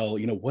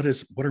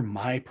 what are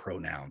my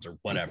pronouns or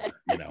whatever,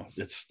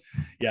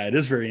 it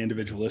is very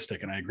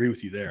individualistic. And I agree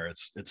with you there.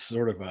 It's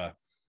sort of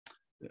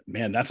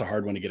man, that's a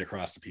hard one to get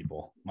across to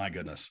people. My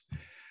goodness.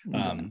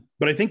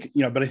 But I think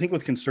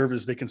with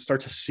conservatives, they can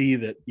start to see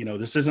that,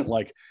 this isn't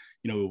like,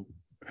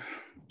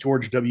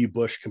 George W.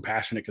 Bush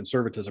compassionate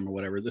conservatism or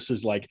whatever. This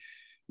is like,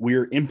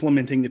 we're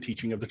implementing the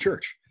teaching of the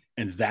church,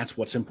 and that's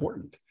what's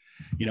important.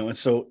 And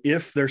so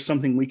if there's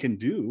something we can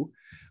do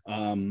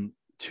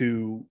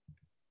to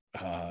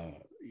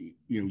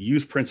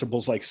use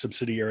principles like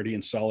subsidiarity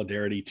and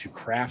solidarity to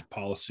craft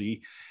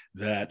policy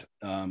that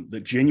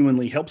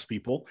genuinely helps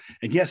people,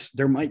 and yes,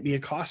 there might be a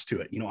cost to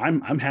it.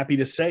 I'm happy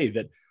to say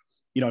that,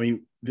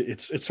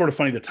 it's sort of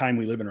funny the time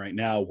we live in right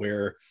now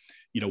where,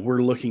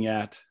 we're looking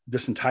at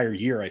this entire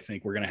year. I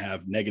think we're going to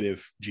have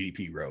negative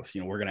GDP growth.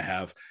 We're going to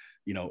have,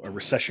 a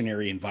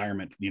recessionary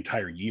environment the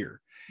entire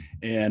year.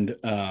 And,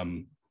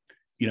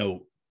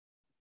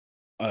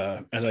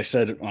 as I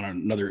said on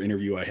another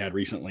interview I had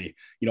recently,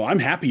 I'm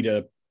happy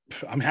to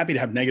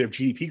have negative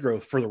GDP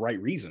growth for the right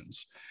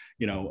reasons.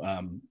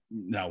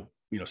 Now,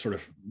 sort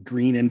of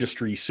green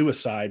industry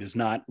suicide is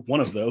not one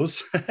of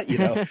those,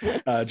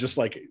 just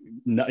like,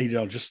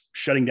 just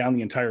shutting down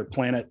the entire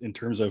planet in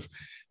terms of,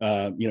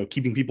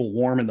 keeping people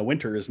warm in the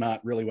winter is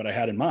not really what I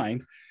had in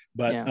mind.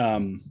 But,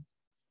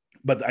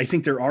 but I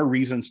think there are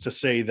reasons to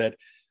say that,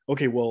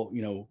 okay, well,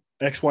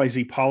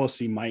 XYZ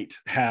policy might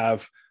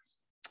have,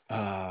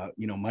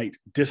 might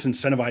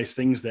disincentivize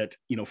things that,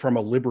 from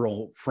a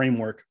liberal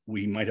framework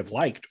we might have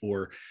liked,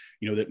 or,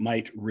 that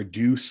might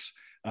reduce,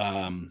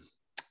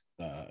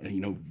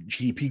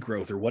 GDP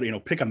growth or what,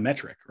 pick a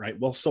metric, right?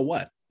 Well, so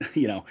what,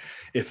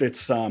 if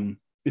it's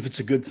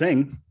a good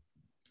thing,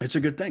 it's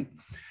a good thing.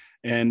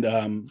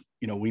 And,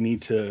 we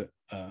need to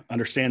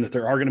understand that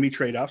there are going to be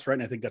trade-offs, right?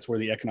 And I think that's where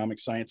the economic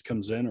science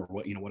comes in, or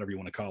what, whatever you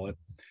want to call it.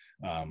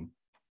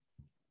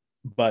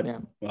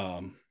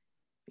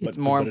 It's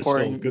more important. It's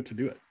still good to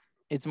do it.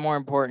 It's more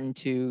important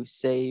to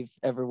save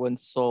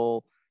everyone's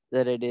soul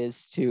than it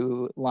is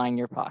to line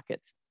your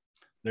pockets.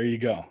 There you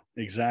go.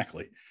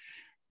 Exactly.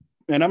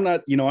 And I'm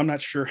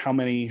not sure how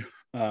many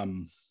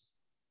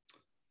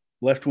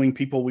left-wing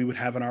people we would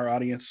have in our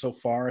audience so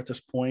far at this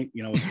point,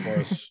 as far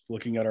as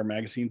looking at our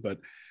magazine, but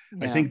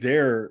I think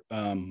they're,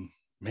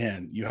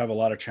 man, you have a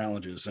lot of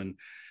challenges, and,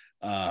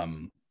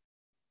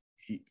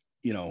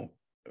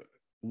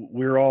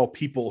 we're all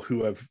people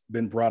who have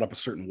been brought up a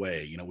certain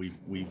way.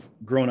 We've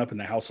grown up in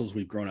the households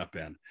we've grown up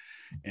in.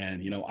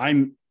 And,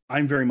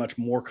 I'm very much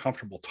more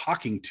comfortable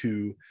talking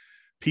to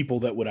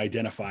people that would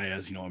identify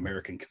as,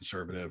 American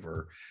conservative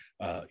or,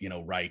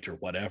 right or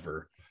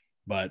whatever.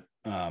 But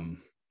on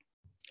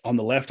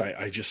the left,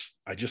 I just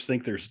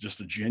think there's just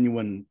a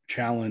genuine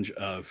challenge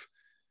of,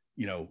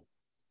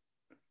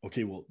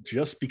 okay, well,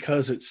 just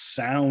because it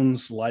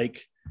sounds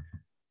like,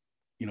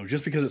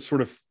 just because it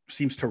sort of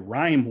seems to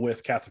rhyme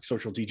with Catholic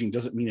social teaching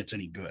doesn't mean it's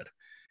any good,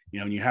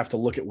 and you have to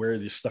look at where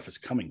this stuff is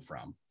coming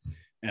from.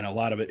 And a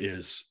lot of it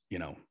is,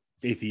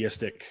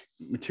 atheistic,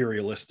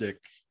 materialistic,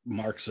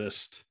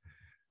 Marxist,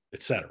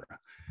 etc.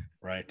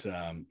 Right.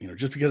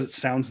 Just because it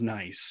sounds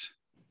nice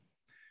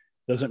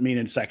doesn't mean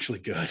it's actually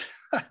good.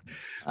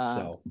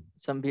 So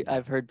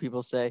I've heard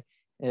people say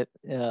it,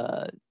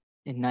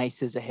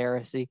 nice is a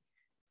heresy.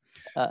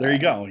 There you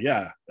go.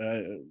 Yeah.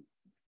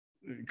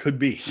 It could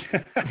be.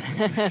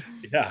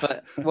 Yeah.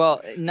 But,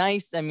 well,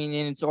 nice, in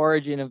its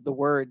origin of the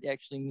word,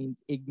 actually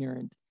means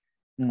ignorant.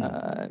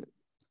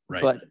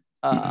 Right.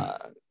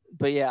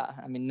 But yeah,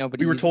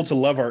 nobody. We were told to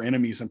love our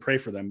enemies and pray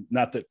for them.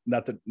 Not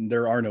that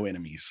there are no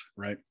enemies,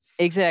 right?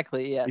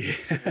 Exactly. Yeah.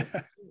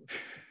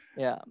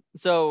 Yeah.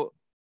 So,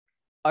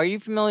 are you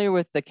familiar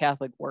with the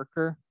Catholic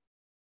Worker?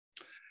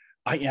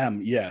 I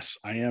am. Yes,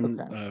 I am.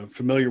 Okay.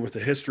 Familiar with the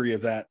history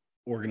of that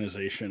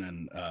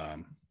organization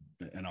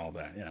and all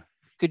that. Yeah.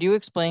 Could you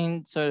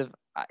explain, sort of,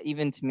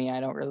 even to me, I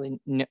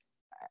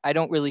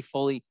don't really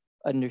fully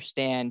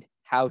understand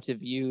how to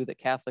view the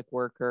Catholic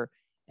worker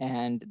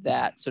and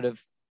that sort of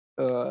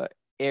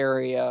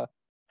area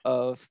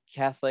of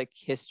Catholic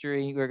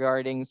history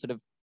regarding sort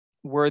of,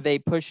 were they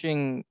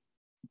pushing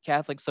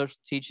Catholic social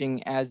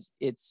teaching as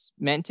it's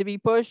meant to be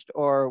pushed,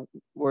 or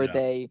were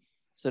they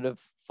sort of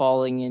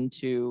falling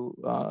into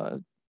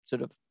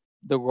sort of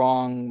the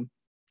wrong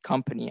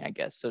company, I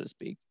guess, so to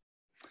speak?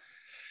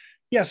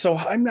 Yeah, so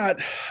I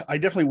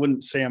definitely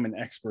wouldn't say I'm an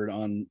expert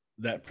on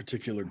that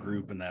particular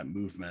group and that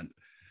movement.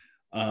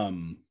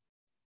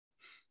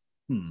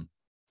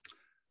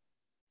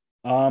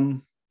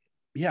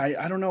 Yeah,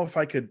 I don't know if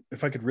I could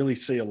really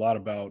say a lot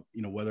about,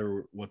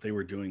 whether what they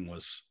were doing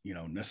was,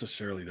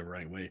 necessarily the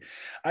right way.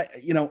 I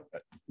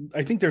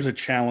think there's a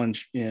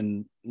challenge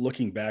in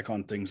looking back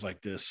on things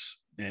like this,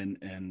 and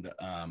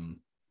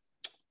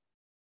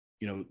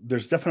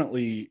there's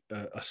definitely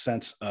a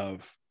sense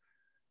of,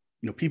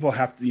 people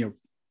have to,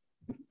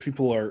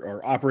 people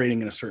are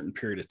operating in a certain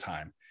period of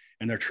time,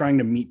 and they're trying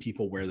to meet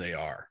people where they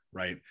are,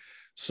 right?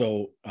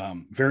 So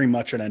very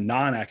much in a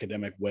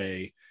non-academic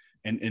way,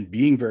 and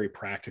being very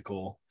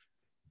practical,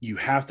 you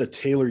have to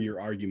tailor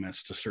your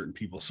arguments to certain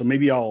people. So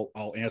maybe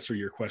I'll answer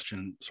your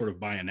question sort of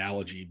by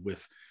analogy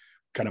with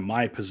kind of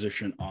my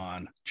position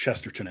on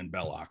Chesterton and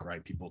Belloc,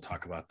 right? People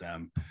talk about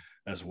them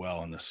as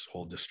well in this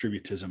whole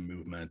distributism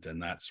movement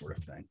and that sort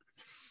of thing.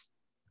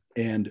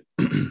 And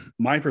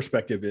my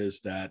perspective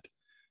is that,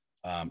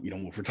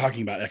 if we're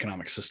talking about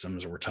economic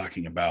systems, or we're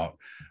talking about,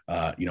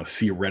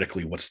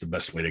 theoretically what's the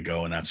best way to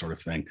go and that sort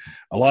of thing,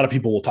 a lot of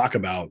people will talk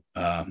about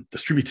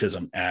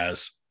distributism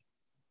as,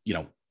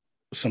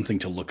 something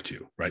to look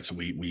to, right? So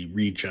we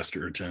read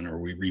Chesterton or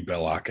we read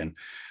Belloc, and,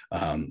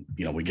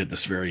 we get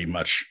this very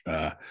much,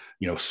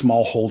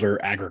 smallholder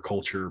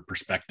agriculture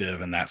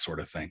perspective and that sort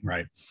of thing,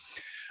 right?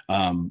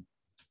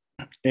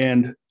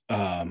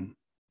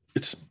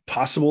 It's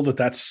possible that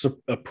that's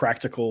a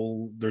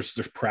practical, there's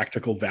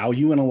practical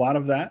value in a lot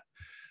of that.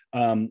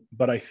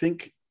 But I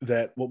think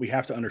that what we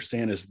have to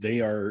understand is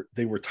they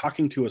were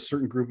talking to a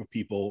certain group of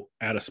people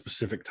at a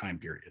specific time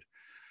period.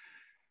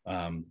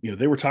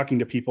 They were talking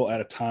to people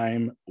at a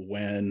time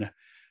when,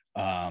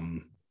 a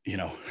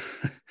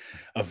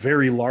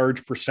very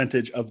large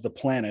percentage of the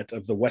planet,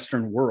 of the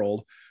Western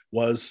world,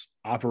 was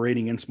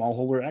operating in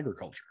smallholder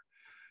agriculture,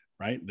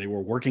 right? They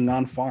were working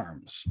on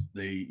farms.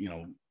 They,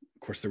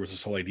 of course, there was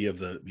this whole idea of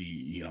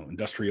the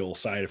industrial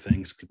side of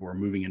things. People were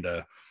moving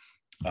into,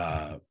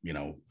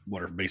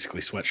 what are basically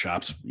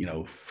sweatshops,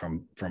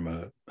 from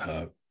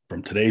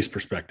today's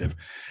perspective.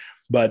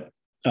 But,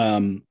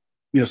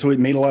 so it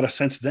made a lot of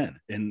sense then.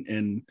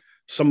 And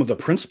some of the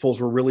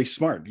principles were really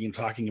smart,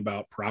 talking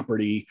about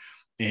property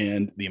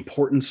and the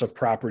importance of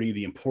property,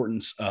 the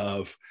importance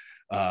of,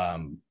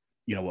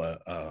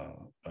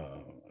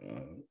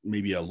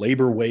 maybe a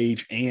labor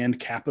wage and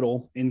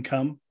capital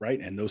income, right?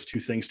 And those two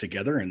things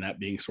together, and that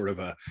being sort of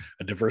a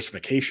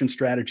diversification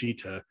strategy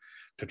to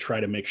try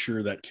to make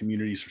sure that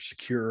communities are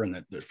secure and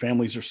that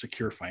families are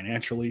secure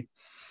financially.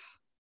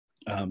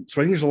 So I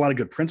think there's a lot of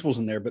good principles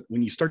in there, but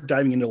when you start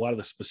diving into a lot of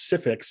the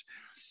specifics,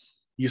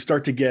 you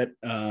start to get,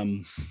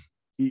 I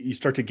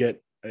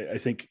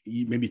think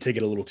you maybe take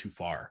it a little too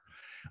far.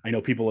 I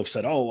know people have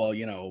said, oh,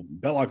 well,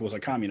 Belloc was a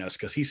communist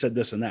because he said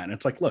this and that. And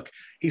it's like, look,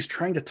 he's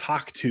trying to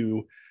talk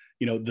to,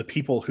 the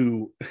people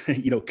who,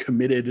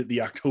 committed the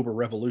October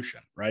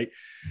Revolution, right?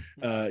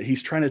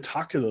 He's trying to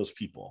talk to those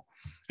people.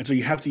 And so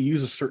you have to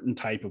use a certain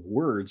type of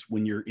words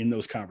when you're in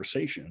those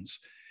conversations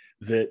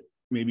that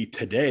maybe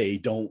today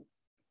don't,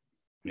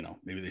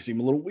 maybe they seem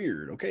a little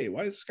weird. Okay,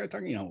 why is this guy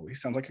talking? He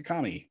sounds like a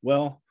commie.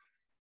 Well,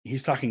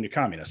 he's talking to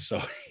communists.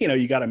 So,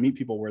 you got to meet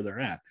people where they're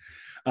at.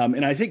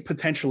 And I think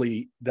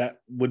potentially that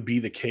would be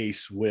the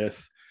case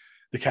with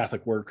the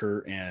Catholic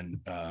worker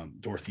and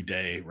Dorothy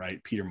Day,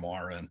 right? Peter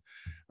Maurin,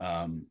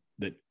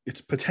 that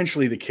it's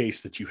potentially the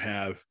case that you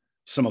have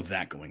some of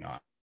that going on.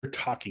 You're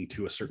talking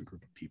to a certain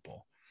group of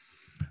people.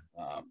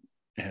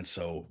 And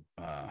so,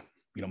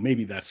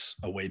 maybe that's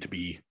a way to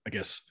be, I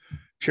guess,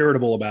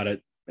 charitable about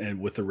it, and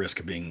with the risk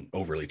of being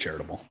overly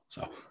charitable.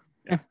 So,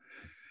 yeah.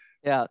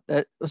 Yeah.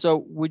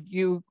 So would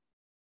you,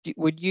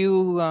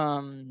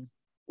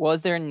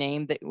 was there a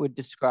name that would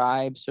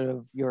describe sort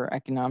of your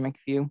economic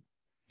view?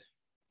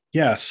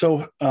 Yeah.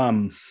 So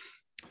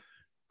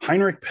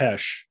Heinrich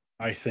Pesch,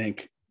 I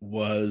think,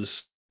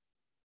 was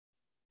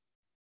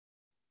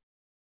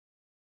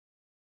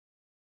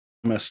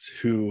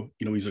who,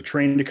 he's a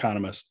trained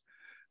economist,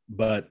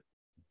 but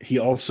he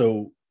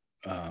also,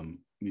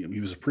 he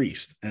was a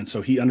priest. And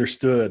so he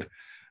understood,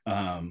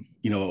 a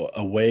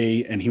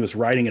way, and he was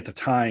writing at the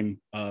time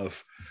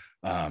of,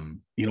 a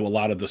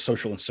lot of the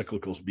social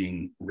encyclicals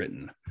being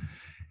written,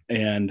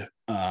 and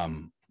a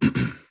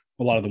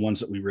lot of the ones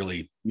that we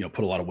really,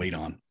 put a lot of weight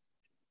on.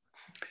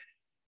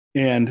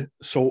 And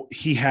so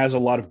he has a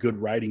lot of good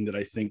writing that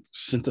I think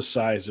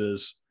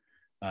synthesizes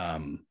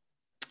kind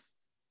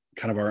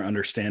of our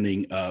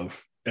understanding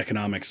of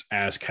economics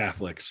as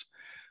Catholics.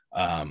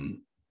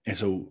 And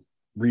so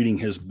reading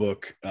his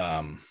book,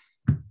 oh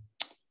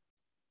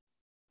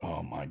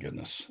my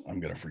goodness, I'm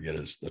going to forget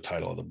the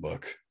title of the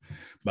book,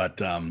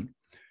 but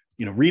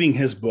reading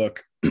his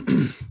book,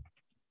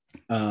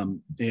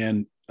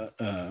 and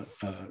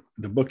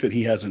the book that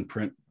he has in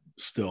print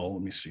still.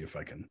 Let me see if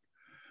I can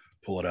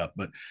pull it up.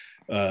 But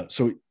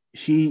so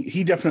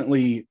he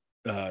definitely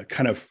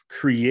kind of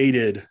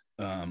created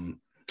a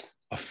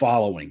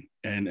following,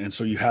 and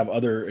so you have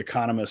other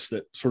economists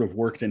that sort of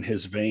worked in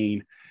his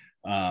vein.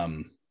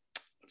 Let's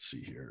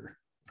see here.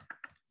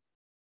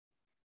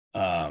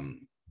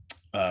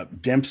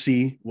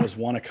 Dempsey was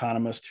one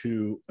economist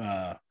who,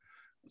 let's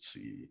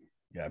see.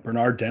 Yeah,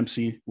 Bernard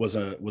Dempsey was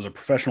a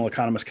professional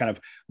economist kind of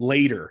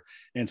later.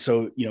 And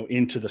so,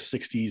 into the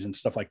 60s and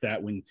stuff like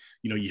that, when,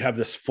 you have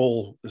this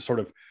full sort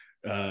of,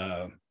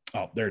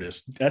 there it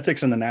is.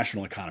 Ethics in the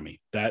National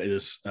Economy. That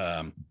is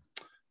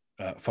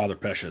Father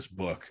Pesha's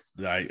book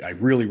that I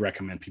really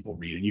recommend people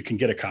read. And you can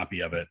get a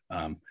copy of it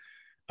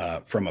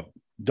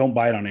don't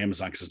buy it on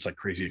Amazon because it's like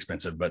crazy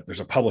expensive, but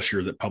there's a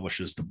publisher that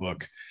publishes the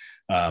book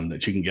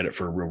that you can get it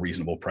for a real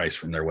reasonable price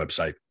from their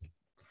website.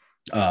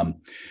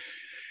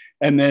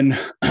 And then,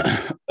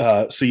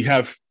 so you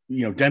have,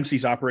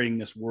 Dempsey's operating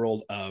this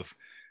world of,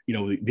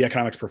 the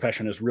economics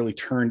profession has really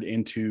turned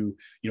into,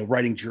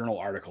 writing journal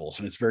articles.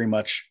 And it's very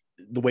much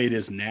the way it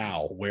is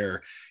now,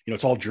 where,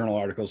 it's all journal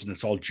articles and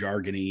it's all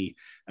jargony.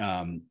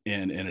 And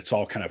it's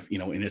all kind of,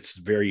 in its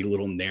very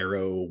little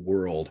narrow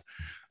world.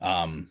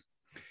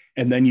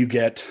 And then you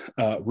get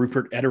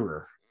Rupert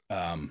Ederer,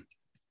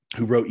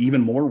 who wrote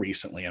even more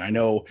recently. And I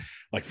know,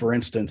 like, for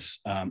instance,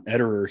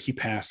 Ederer, he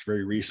passed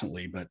very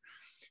recently, but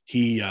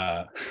he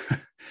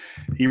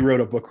he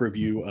wrote a book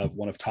review of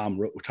one of Tom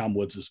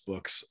Woods's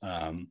books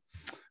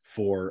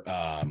for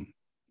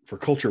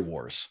Culture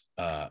Wars,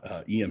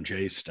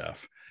 EMJ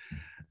stuff.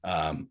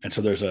 And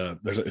so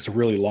it's a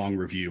really long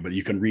review, but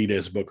you can read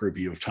his book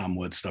review of Tom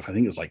Woods stuff. I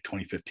think it was like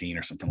 2015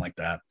 or something like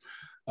that.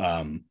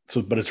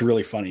 But it's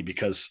really funny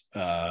because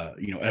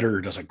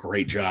Ederer does a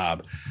great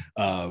job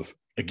of,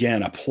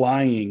 again,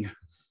 applying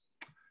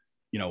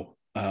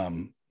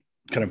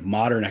kind of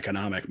modern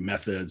economic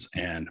methods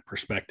and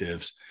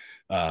perspectives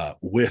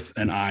with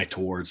an eye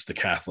towards the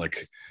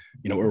Catholic,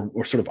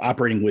 or sort of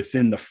operating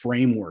within the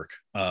framework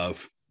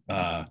of,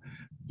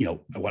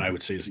 what I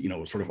would say is,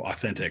 sort of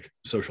authentic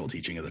social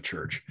teaching of the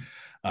church.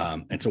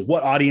 And so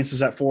what audience is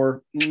that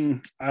for?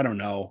 I don't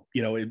know.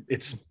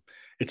 It's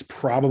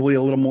probably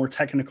a little more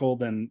technical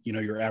than,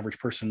 your average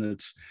person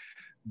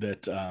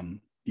that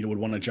would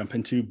want to jump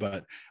into,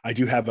 but I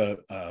do have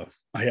I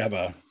have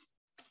a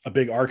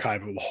big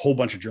archive of a whole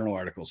bunch of journal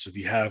articles. So if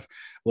you have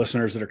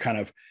listeners that are kind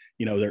of,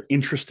 they're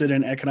interested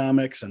in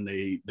economics and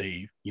they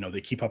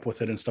keep up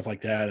with it and stuff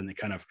like that, and they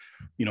kind of,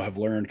 have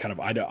learned kind of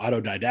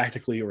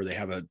autodidactically, or they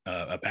have a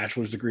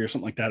bachelor's degree or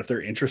something like that. If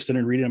they're interested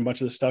in reading a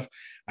bunch of this stuff,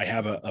 I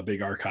have a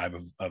big archive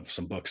of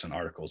some books and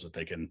articles that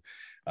they can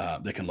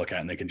look at,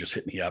 and they can just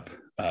hit me up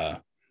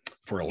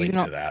for a link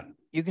to that.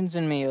 You can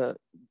send me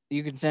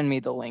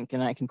the link,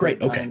 and I can.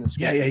 Great. Okay.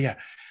 Yeah.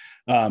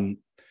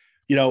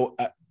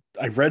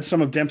 I've read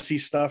some of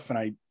Dempsey's stuff, and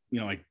I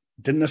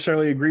didn't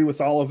necessarily agree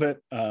with all of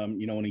it.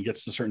 When he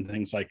gets to certain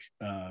things like,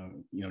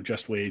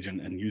 just wage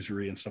and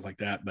usury and stuff like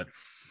that. But,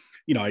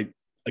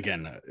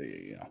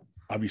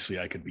 obviously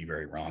I could be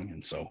very wrong.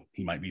 And so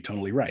he might be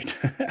totally right.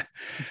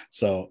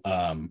 So,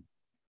 but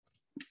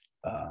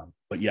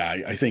yeah,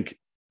 I think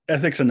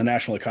Ethics in the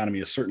National Economy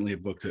is certainly a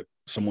book that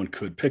someone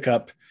could pick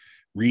up,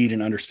 read,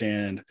 and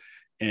understand,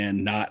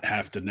 and not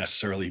have to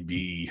necessarily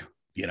be,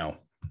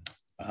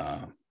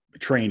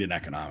 trained in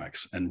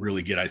economics, and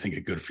really get, I think,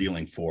 a good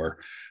feeling for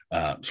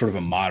sort of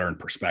a modern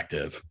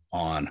perspective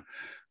on,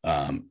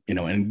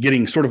 and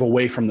getting sort of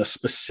away from the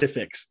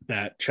specifics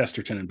that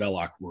Chesterton and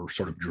Belloc were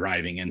sort of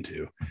driving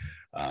into,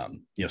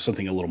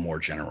 something a little more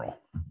general.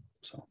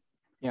 So,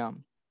 yeah.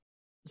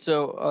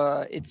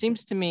 So it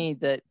seems to me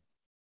that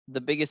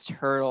the biggest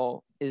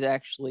hurdle is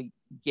actually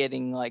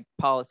getting like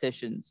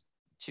politicians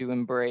to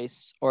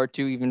embrace or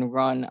to even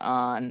run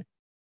on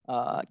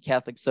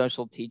Catholic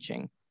social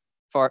teaching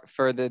far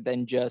further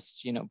than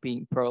just,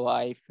 being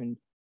pro-life and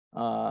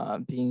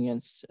being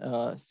against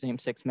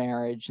same-sex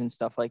marriage and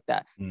stuff like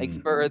that. Like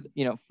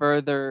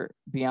further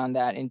beyond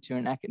that into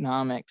an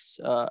economics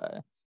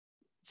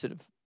sort of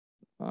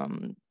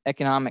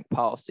economic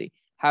policy.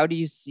 How do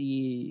you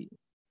see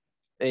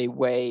a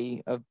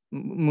way of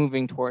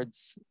moving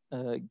towards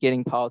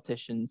getting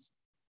politicians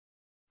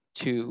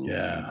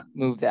to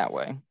move that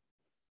way?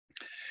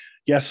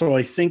 Yeah, so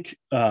I think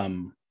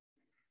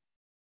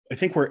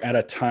we're at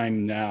a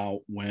time now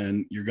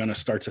when you're going to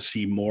start to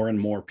see more and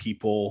more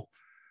people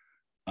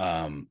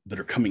that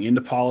are coming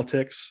into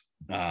politics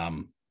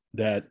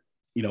that,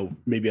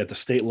 maybe at the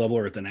state level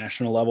or at the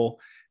national level,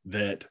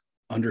 that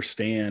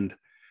understand,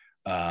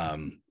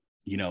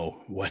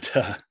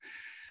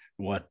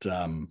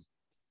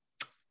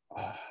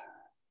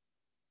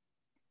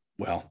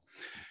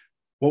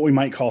 what we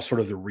might call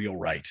sort of the real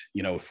right.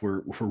 If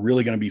we're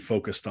really going to be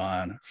focused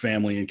on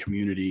family and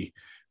community,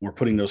 we're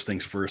putting those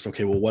things first.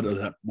 Okay, well, what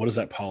does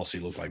that policy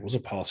look like? What does a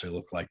policy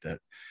look like that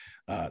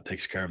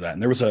takes care of that?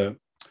 And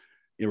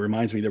it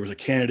reminds me, there was a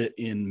candidate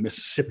in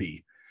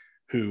Mississippi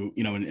who,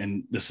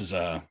 and this is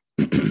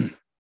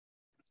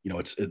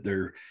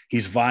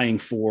he's vying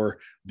for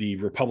the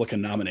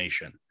Republican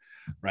nomination,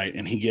 right?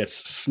 And he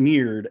gets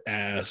smeared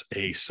as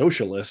a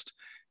socialist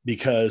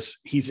because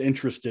he's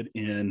interested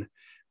in,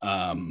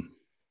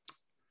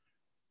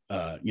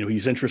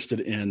 he's interested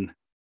in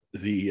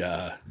the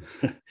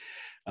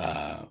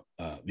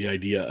the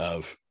idea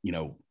of,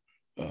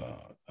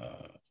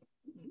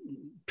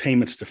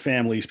 payments to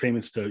families,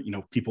 payments to,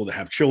 people that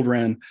have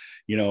children,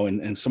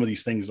 and some of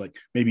these things, like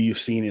maybe you've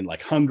seen in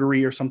like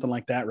Hungary or something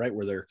like that, right?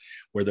 Where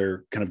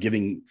they're kind of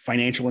giving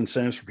financial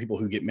incentives for people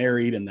who get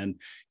married, and then,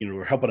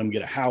 we're helping them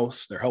get a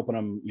house. They're helping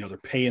them, they're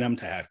paying them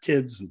to have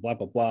kids and blah,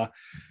 blah, blah,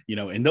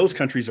 and those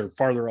countries are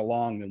farther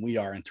along than we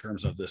are in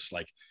terms of this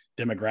like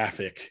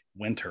demographic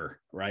winter.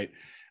 Right.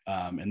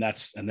 And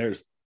they're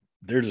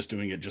just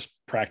doing it just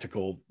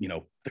practical,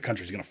 the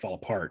country's going to fall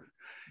apart,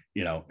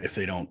 if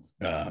they don't,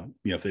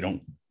 if they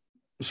don't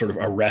sort of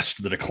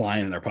arrest the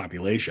decline in their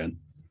population.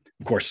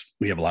 Of course,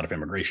 we have a lot of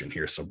immigration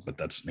here, but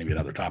that's maybe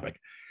another topic.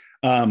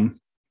 But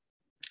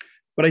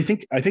I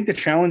think the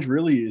challenge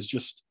really is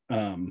just,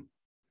 I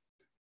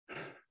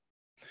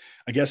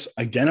guess,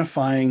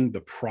 identifying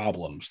the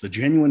problems, the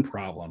genuine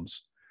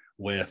problems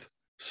with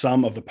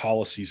some of the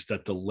policies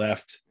that the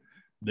left,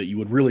 that you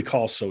would really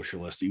call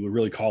socialist, that you would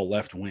really call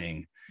left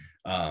wing,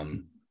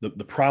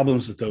 the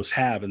problems that those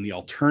have, and the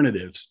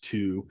alternatives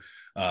to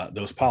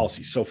those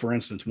policies. So, for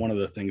instance, one of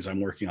the things I'm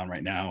working on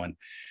right now, and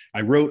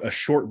I wrote a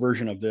short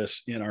version of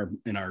this in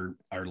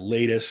our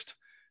latest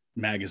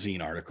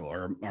magazine article,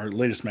 or our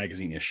latest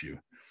magazine issue,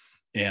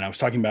 and I was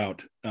talking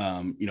about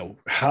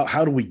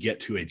how do we get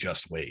to a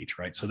just wage,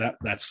 right? So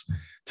that's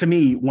to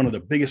me one of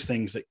the biggest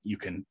things that you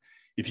can,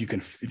 if you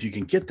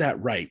can get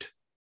that right,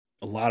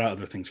 a lot of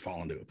other things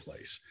fall into a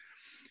place.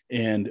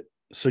 And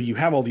so you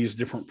have all these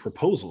different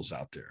proposals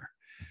out there.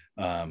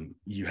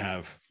 You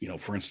have,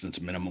 for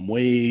instance, minimum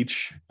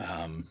wage,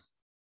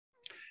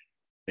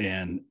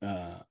 and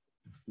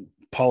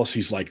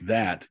policies like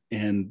that.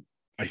 And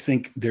I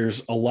think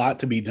there's a lot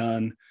to be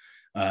done.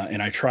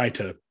 And I try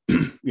to,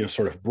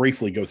 sort of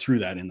briefly go through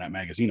that in that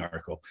magazine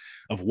article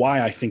of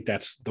why I think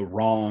that's the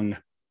wrong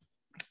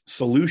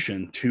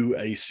solution to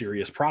a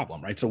serious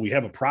problem, right? So we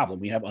have a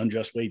problem. We have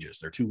unjust wages.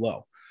 They're too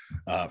low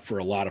for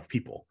a lot of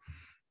people.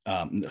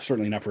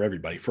 Certainly not for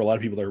everybody. For a lot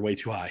of people, they're way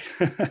too high.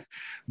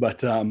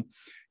 But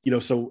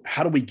so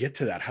how do we get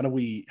to that? How can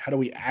we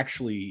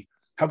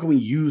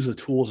use the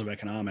tools of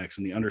economics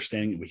and the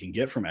understanding that we can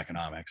get from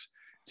economics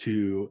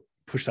to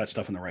push that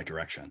stuff in the right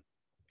direction?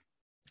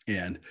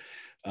 And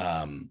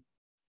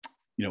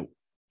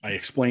I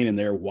explain in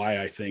there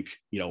why I think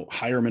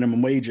higher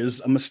minimum wage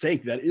is a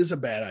mistake. That is a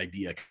bad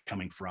idea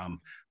coming from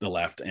the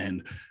left,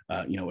 and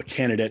a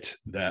candidate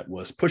that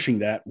was pushing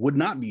that would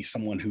not be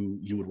someone who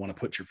you would want to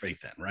put your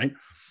faith in, right?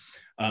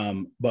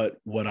 But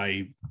what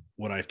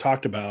I've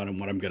talked about, and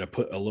what I'm going to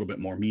put a little bit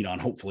more meat on,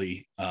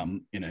 hopefully,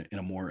 in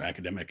a more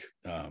academic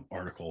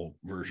article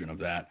version of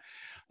that,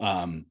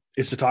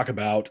 is to talk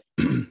about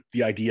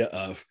the idea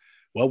of,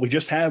 well, we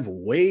just have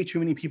way too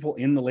many people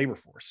in the labor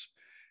force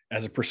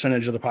as a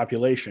percentage of the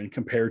population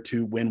compared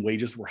to when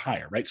wages were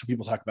higher, right? So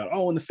people talk about,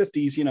 in the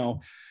 50s,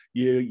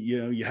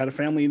 you had a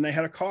family and they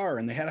had a car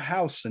and they had a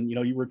house, and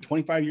you were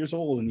 25 years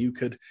old and you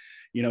could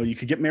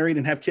get married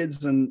and have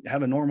kids and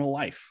have a normal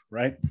life,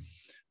 right?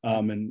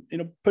 And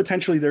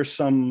potentially there's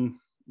some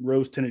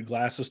rose-tinted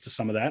glasses to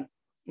some of that.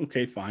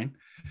 Okay, fine.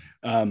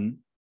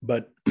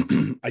 But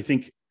I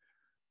think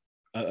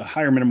a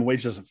higher minimum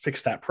wage doesn't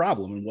fix that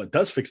problem. And what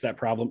does fix that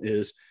problem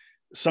is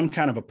some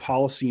kind of a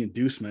policy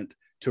inducement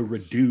to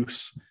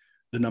reduce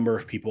the number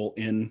of people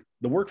in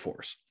the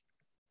workforce.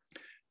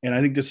 And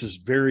I think this is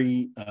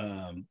very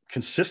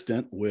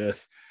consistent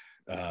with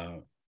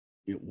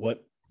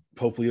what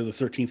Pope Leo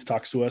XIII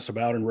talks to us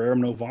about in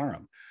Rerum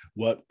Novarum,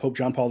 what Pope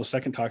John Paul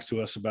II talks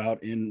to us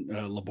about in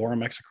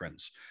Laborem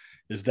Execrans,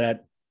 is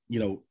that,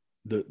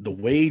 the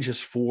wage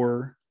is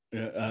for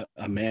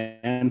a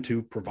man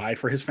to provide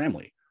for his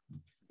family,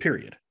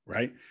 period,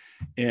 right?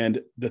 And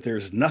that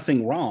there's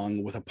nothing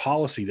wrong with a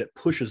policy that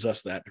pushes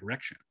us that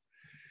direction.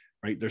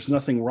 Right? There's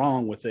nothing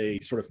wrong with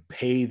a sort of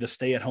pay the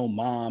stay-at-home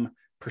mom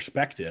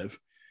perspective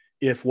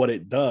if what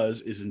it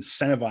does is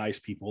incentivize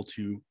people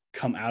to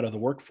come out of the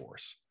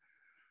workforce.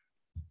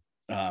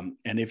 And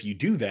if you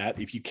do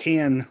that, if you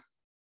can,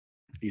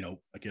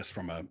 I guess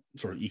from a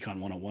sort of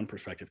Econ 101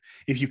 perspective,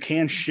 if you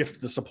can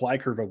shift the supply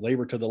curve of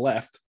labor to the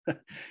left,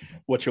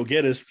 what you'll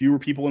get is fewer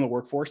people in the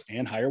workforce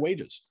and higher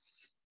wages.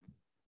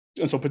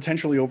 And so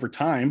potentially over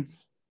time,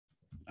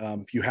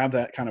 if you have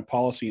that kind of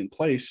policy in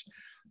place,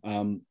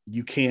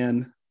 you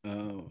can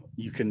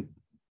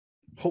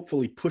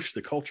hopefully push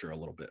the culture a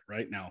little bit.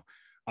 Right now,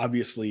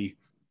 obviously,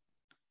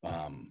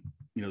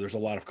 there's a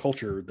lot of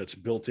culture that's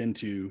built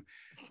into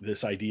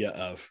this idea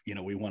of,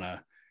 we want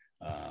to,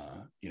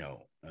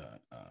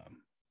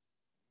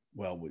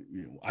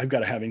 I've got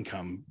to have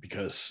income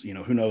because,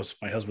 who knows,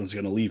 my husband's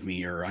going to leave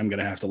me, or I'm going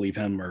to have to leave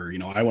him, or,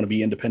 I want to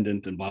be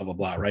independent and blah, blah,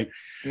 blah. Right.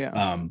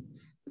 Yeah.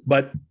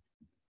 But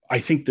I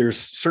think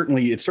it's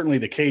certainly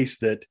the case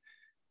that,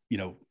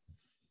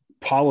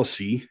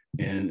 policy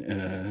and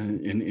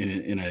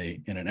in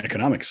an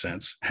economic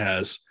sense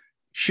has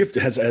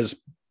shifted, has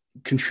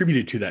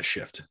contributed to that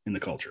shift in the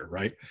culture,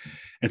 right?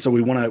 And so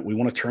we want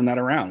to turn that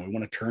around. We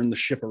want to turn the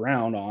ship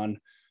around on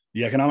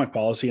the economic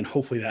policy, and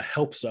hopefully that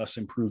helps us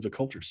improve the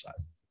culture side.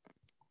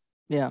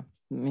 Yeah,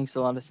 it makes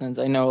a lot of sense.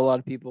 I know a lot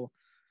of people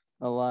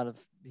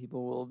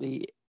will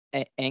be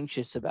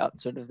anxious about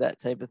sort of that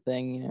type of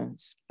thing,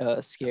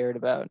 scared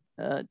about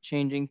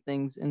changing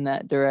things in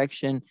that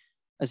direction,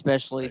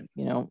 especially,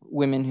 right.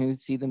 Women who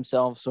see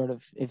themselves sort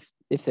of,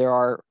 if there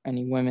are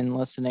any women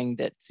listening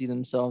that see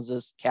themselves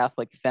as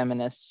Catholic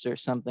feminists or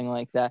something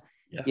like that,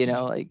 yes.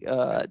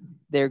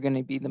 They're going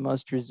to be the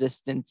most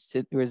resistant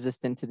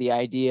to the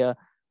idea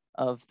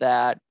of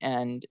that.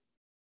 And,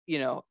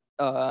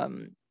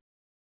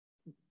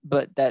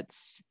 but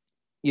that's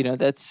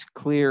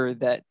clear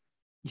that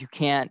you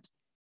can't,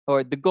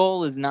 or the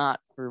goal is not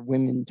for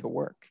women to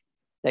work.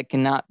 That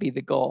cannot be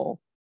the goal.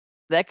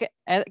 That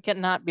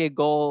cannot be a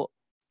goal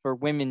for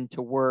women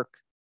to work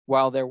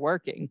while they're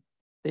working.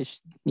 They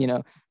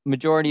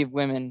majority of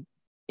women,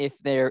 if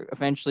they're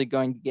eventually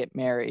going to get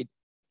married,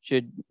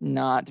 should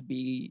not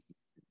be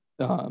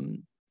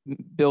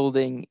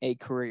building a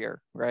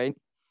career, right?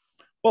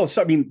 Well,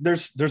 so I mean,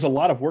 there's a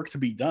lot of work to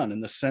be done, in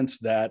the sense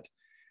that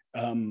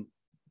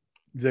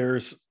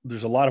there's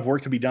a lot of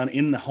work to be done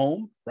in the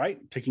home, right?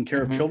 Taking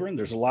care of children.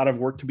 There's a lot of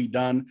work to be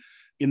done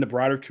in the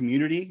broader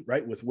community,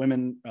 right? With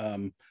women,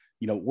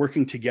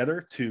 working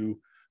together to,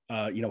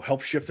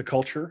 help shift the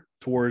culture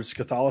towards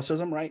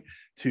Catholicism, right?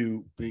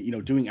 To,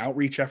 doing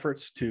outreach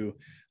efforts to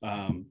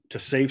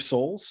save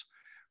souls,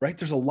 right?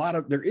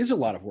 There is a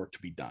lot of work to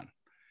be done.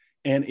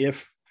 And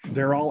if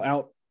they're all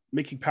out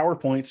making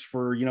PowerPoints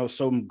for,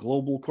 some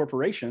global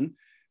corporation,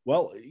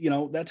 well,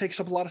 that takes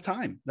up a lot of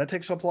time. That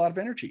takes up a lot of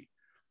energy.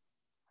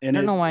 And I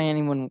don't know why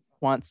anyone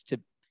wants to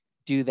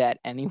do that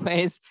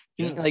anyways.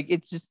 Yeah.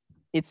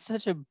 It's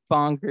such a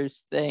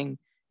bonkers thing.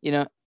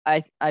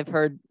 I've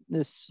heard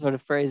this sort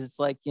of phrase. It's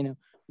like,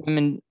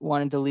 women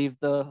wanted to leave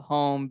the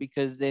home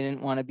because they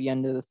didn't want to be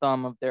under the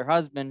thumb of their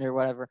husband or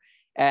whatever.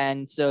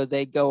 And so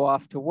they go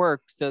off to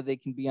work so they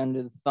can be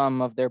under the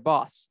thumb of their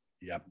boss.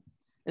 Yep.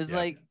 It's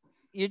like,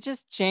 you're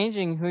just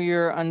changing who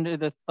you're under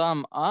the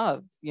thumb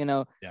of,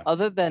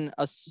 other than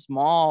a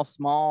small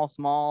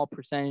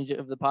percentage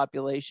of the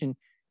population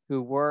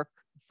who work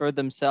for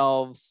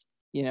themselves,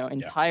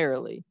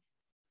 entirely.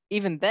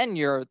 Even then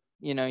you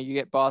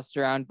get bossed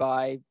around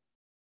by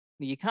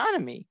the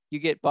economy. You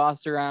get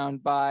bossed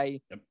around by,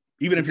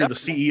 even if you're the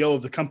CEO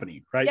of the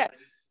company, right?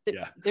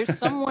 There's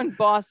someone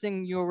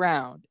bossing you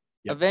around.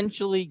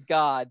 Eventually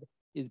God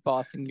is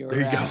bossing you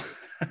around.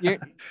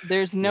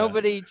 There's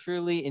nobody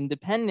truly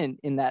independent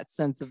in that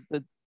sense of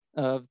the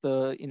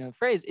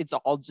phrase. It's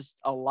all just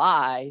a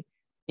lie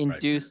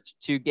induced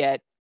to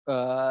get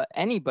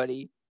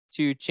anybody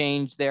to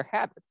change their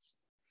habits.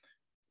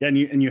 Yeah,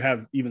 and you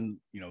have even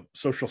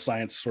social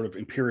science sort of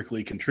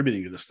empirically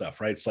contributing to this stuff,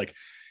 right? It's like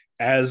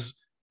as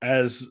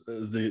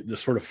the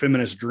sort of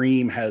feminist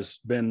dream has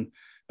been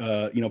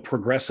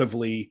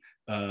progressively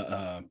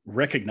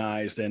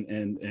recognized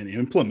and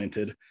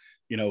implemented,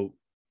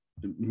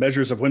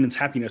 measures of women's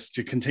happiness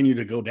to continue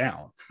to go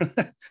down.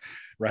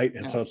 Right.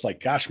 And so it's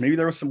like, gosh, maybe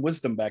there was some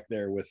wisdom back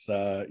there with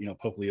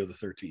Pope Leo the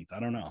 13th. I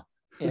don't know.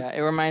 Yeah,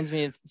 it reminds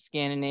me of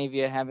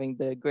Scandinavia having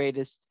the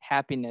greatest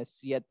happiness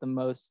yet the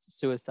most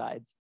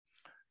suicides.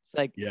 It's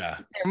like,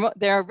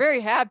 they're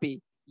very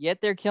happy yet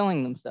they're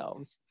killing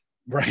themselves.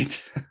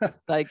 Right.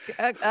 Like,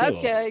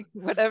 okay,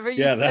 whatever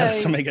you say. Yeah, that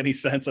doesn't make any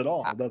sense at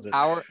all, does it?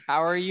 How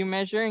are you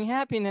measuring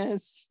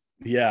happiness?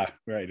 Yeah,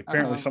 right.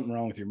 Apparently something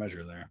wrong with your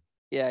measure there.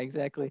 Yeah,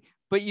 exactly.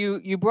 But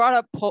you brought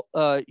up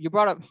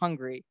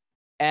Hungary,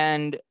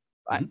 and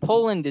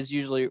Poland is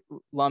usually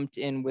lumped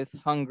in with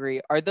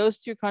Hungary. Are those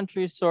two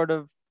countries sort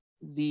of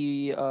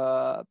the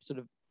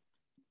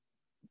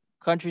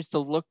countries to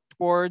look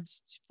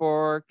towards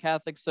for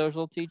Catholic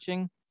social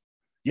teaching?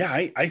 Yeah,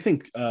 I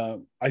think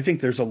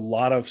there's a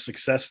lot of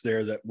success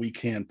there that we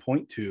can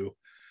point to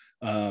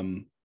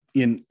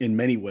in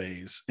many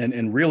ways,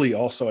 and really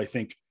also I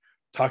think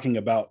talking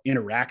about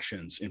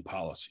interactions in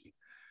policy.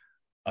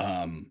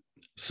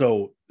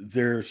 So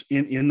there's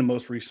in the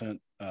most recent,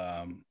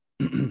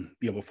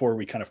 before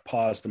we kind of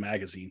paused the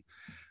magazine,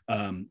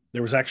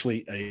 there was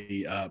actually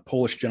a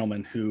Polish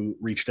gentleman who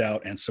reached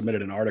out and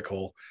submitted an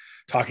article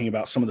talking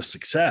about some of the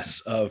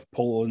success of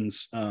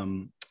Poland's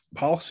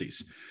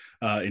policies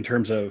in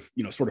terms of,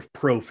 sort of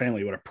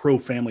pro-family, what a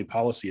pro-family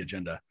policy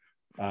agenda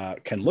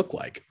can look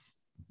like.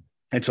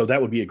 And so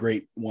that would be a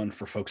great one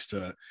for folks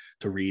to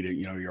read,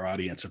 your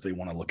audience, if they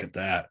want to look at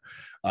that.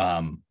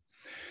 I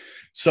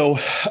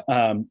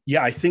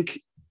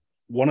think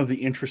one of the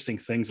interesting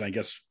things, and I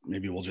guess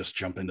maybe we'll just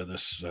jump into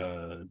this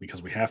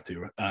because we have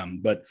to,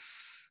 but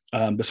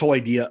this whole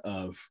idea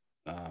of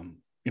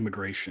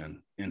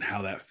immigration and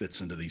how that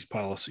fits into these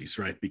policies,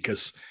 right?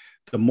 Because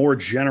the more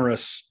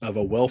generous of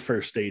a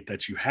welfare state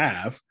that you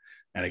have,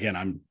 and again,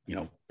 I'm,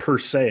 per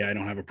se, I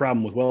don't have a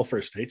problem with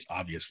welfare states,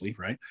 obviously,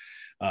 right?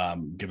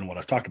 Given what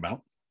I've talked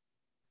about.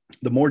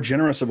 the more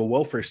generous of a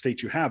welfare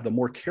state you have, the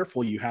more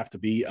careful you have to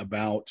be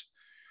about,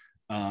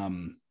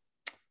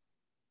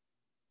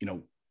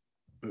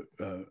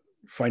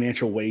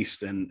 financial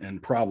waste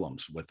and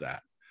problems with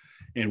that.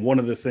 And one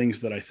of the things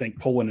that I think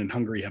Poland and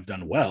Hungary have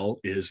done well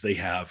is they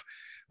have,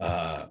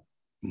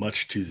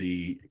 much to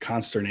the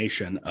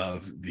consternation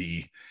of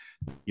the,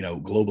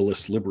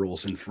 globalist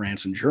liberals in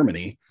France and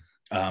Germany,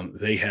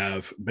 they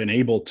have been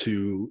able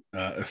to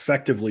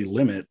effectively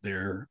limit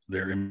their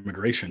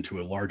immigration to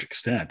a large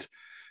extent,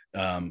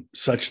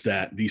 such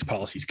that these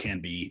policies can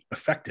be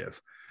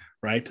effective,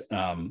 right?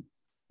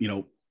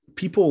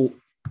 People,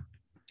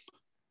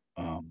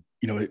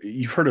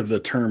 you've heard of the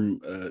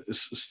term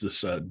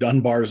this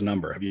Dunbar's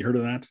number. Have you heard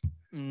of that?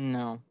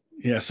 No.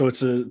 Yeah, so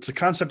it's a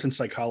concept in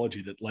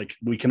psychology that, like,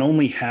 we can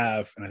only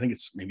have, and I think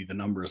it's maybe the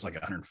number is like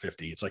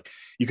 150. It's like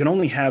you can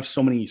only have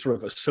so many sort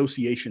of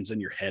associations in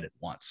your head at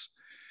once,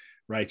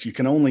 right?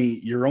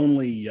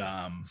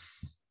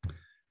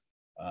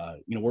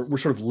 We're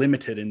sort of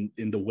limited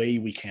in the way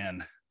we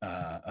can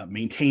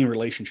maintain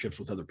relationships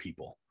with other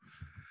people,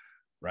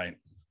 right?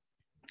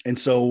 And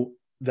so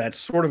that's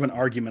sort of an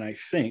argument, I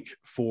think,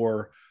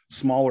 for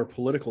smaller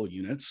political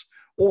units,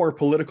 or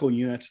political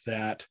units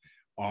that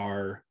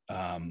are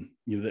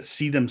that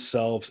see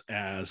themselves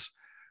as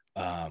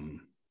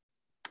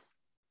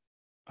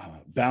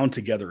bound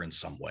together in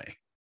some way,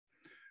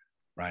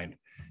 right?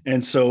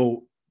 And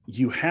so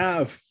you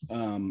have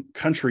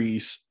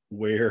countries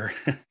where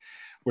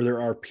where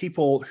there are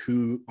people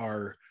who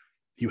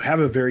you have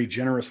a very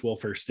generous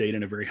welfare state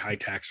and a very high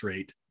tax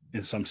rate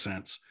in some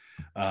sense,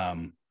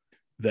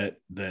 that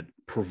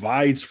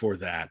provides for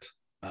that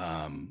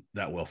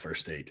welfare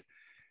state.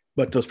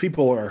 But those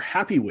people are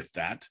happy with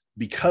that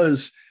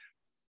because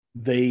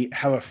they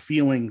have a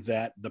feeling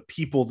that the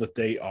people that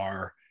they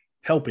are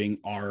helping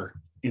are,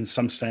 in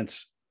some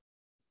sense,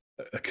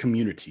 a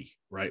community,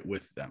 right,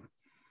 with them.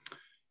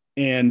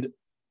 And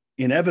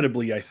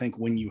inevitably, I think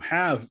when you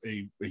have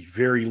a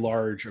very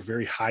large, a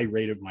very high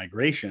rate of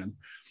migration,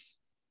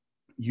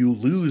 you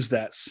lose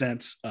that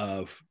sense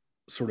of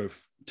sort of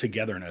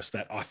togetherness,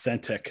 that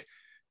authentic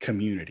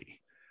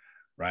community,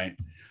 right?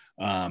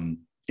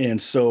 And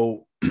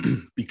so,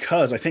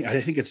 because I think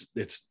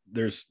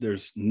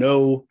it's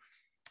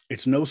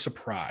no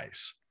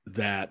surprise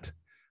that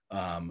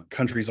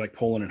countries like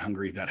Poland and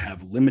Hungary that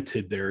have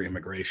limited their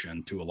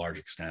immigration to a large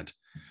extent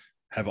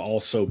have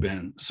also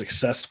been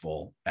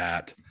successful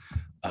at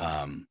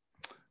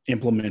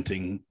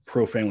implementing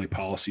pro-family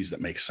policies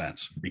that make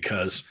sense,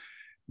 because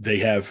they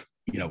have,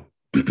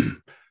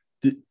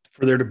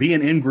 for there to be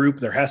an in-group,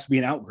 there has to be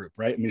an out-group,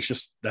 right? I mean,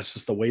 that's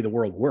just the way the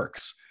world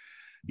works,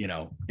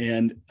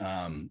 and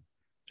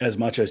as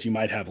much as you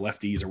might have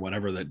lefties or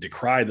whatever that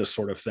decry this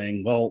sort of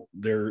thing, well,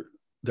 they're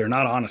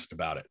not honest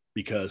about it,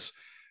 because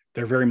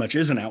there very much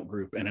is an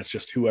out-group, and it's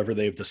just whoever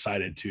they've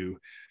decided to,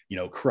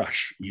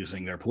 crush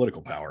using their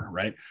political power,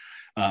 right?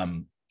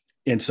 And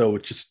so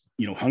it's just,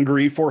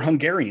 Hungary for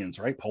Hungarians,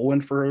 right?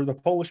 Poland for the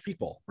Polish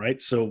people,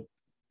 right? So,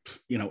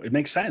 it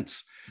makes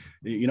sense.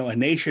 A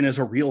nation is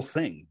a real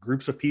thing.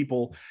 Groups of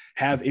people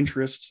have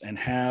interests and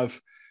have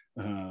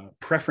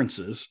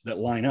preferences that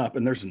line up,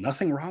 and there's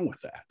nothing wrong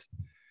with that,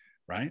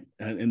 right?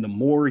 And the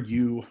more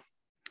you,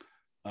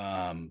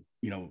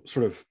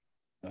 sort of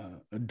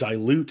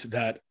dilute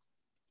that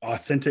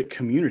authentic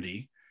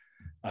community,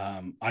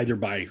 either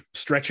by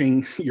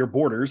stretching your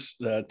borders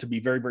to be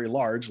very, very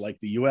large, like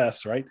the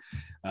US, right?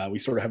 We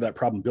sort of have that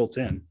problem built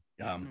in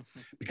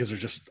because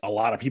there's just a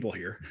lot of people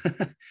here,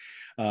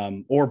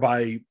 or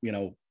by,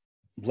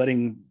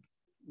 letting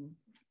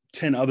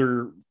 10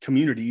 other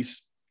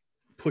communities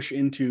push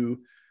into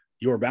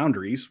your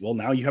boundaries. Well,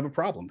 now you have a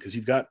problem because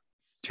you've got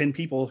 10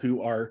 people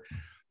who are,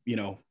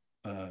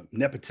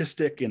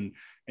 nepotistic and,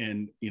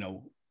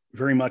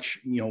 very much,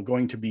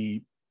 going to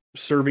be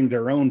serving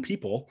their own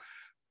people.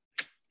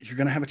 You're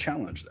going to have a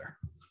challenge there.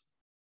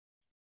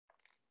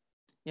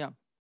 Yeah,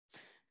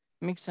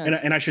 makes sense.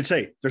 And I should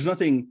say, there's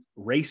nothing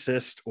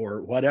racist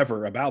or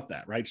whatever about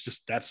that, right? It's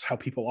just, that's how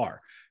people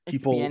are.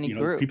 People,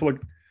 people are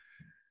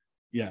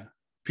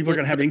going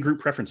to have in-group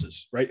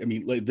preferences, right? I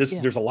mean,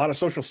 there's a lot of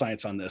social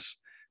science on this,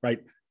 right?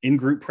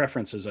 In-group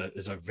preference is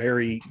a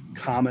very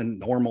common,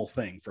 normal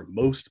thing for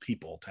most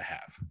people to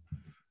have.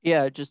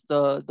 Yeah, just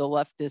the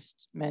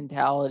leftist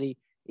mentality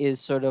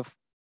is sort of,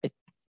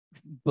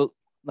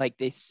 like,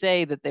 they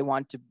say that they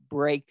want to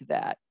break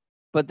that,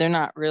 but they're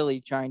not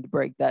really trying to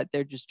break that.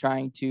 They're just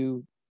trying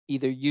to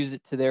either use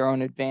it to their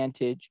own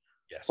advantage,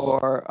 yes,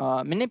 or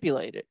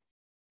manipulate it.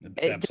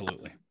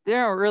 Absolutely.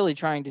 They're not really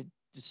trying to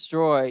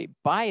destroy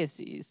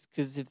biases,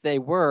 because if they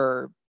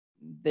were,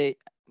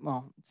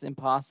 it's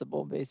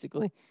impossible,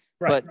 basically.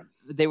 Right. But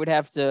they would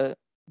have to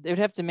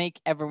make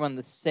everyone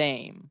the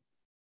same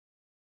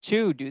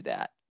to do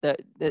that. That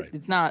right.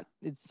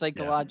 It's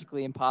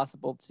psychologically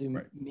impossible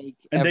to make.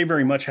 And they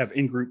very much have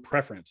in-group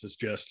preference. It's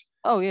just,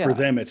 for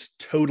them, it's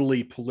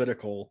totally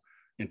political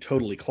and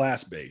totally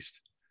class-based.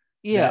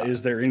 Yeah. That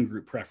is their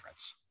in-group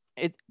preference.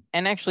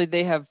 And actually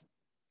they have,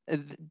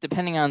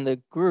 depending on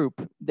the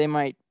group, they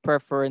might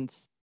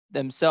preference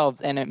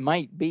themselves, and it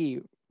might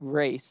be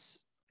race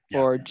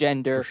or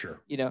gender. For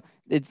sure.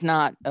 It's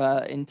not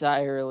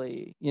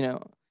entirely,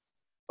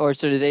 or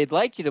so they'd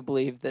like you to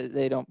believe that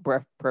they don't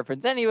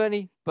preference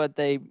anybody, but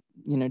they,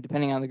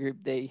 depending on the group,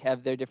 they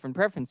have their different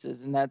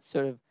preferences, and that's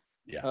sort of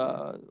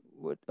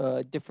what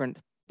different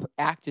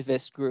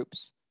activist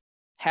groups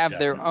have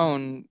their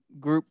own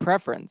group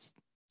preference.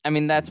 I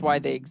mean, that's why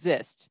they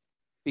exist,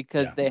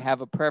 because they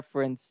have a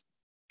preference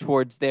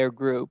towards their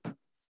group,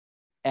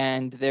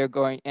 and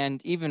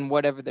and even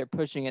whatever they're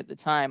pushing at the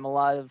time, a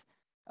lot of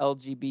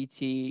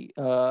LGBT,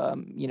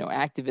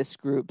 activist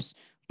groups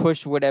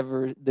push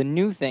whatever the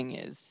new thing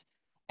is,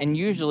 and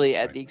usually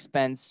at the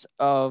expense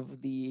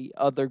of the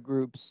other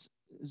groups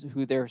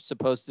who they're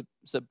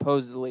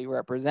supposedly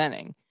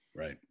representing.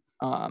 Right.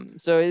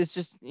 So it's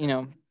just,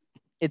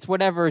 it's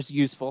whatever is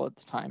useful at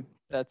the time.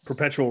 That's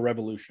perpetual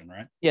revolution,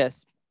 right?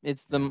 Yes.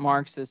 It's the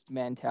Marxist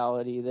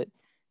mentality that,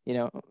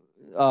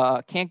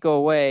 can't go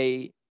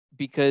away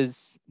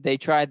because they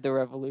tried the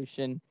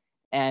revolution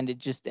and it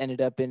just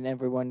ended up in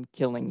everyone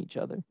killing each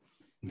other.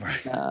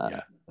 Right.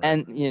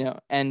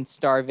 And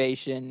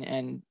starvation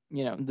and,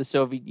 the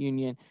Soviet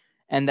Union,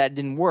 and that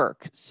didn't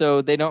work.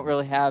 So they don't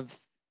really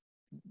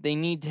they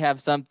need to have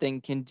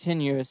something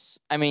continuous.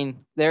 I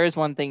mean, there is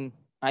one thing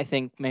I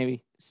think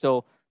maybe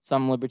still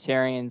some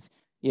libertarians,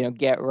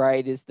 get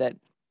right, is that,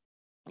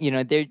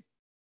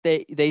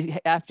 they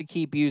have to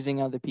keep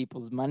using other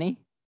people's money,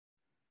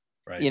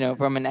 right.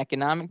 From an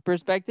economic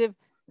perspective.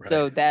 Right.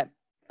 So that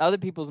other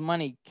people's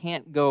money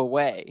can't go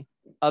away.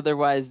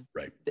 Otherwise,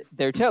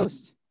 they're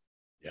toast.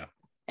 Yeah.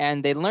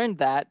 And they learned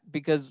that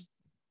because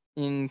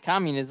in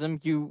communism,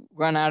 you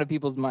run out of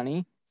people's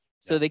money.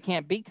 So they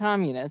can't be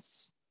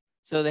communists.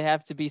 So they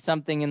have to be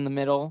something in the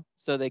middle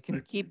so they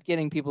can keep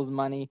getting people's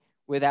money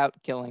without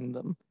killing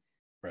them.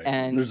 Right.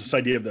 And there's this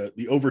idea of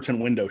the Overton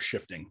window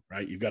shifting,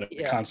 right? You've got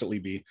to constantly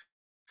be,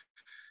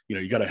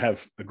 you got to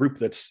have a group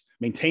that's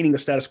maintaining the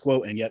status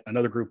quo and yet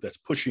another group that's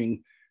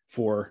pushing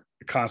for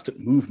a constant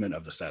movement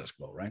of the status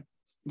quo, right?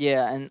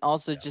 Yeah. And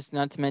also just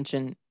not to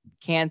mention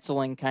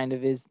canceling kind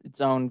of is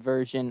its own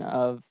version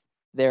of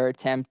their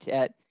attempt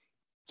at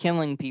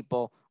killing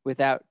people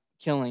without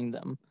killing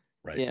them.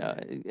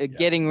 Right.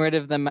 Getting rid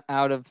of them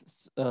out of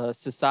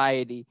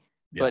society,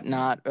 but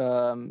not,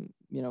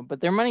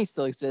 but their money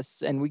still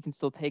exists and we can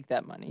still take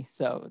that money.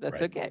 So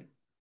that's okay.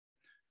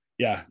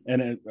 Yeah.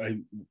 And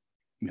I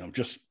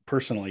just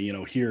personally,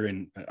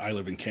 here I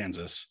live in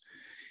Kansas,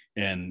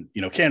 and,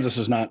 Kansas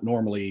is not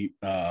normally,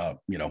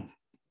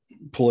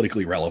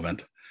 politically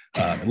relevant,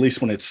 at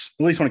least when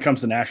it comes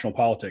to national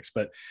politics,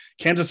 but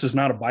Kansas is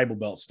not a Bible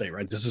Belt state,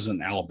 right? This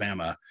isn't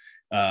Alabama.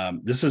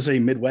 This is a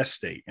Midwest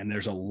state, and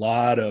there's a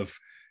lot of,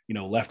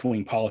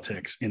 left-wing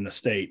politics in the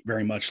state,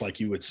 very much like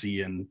you would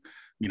see in,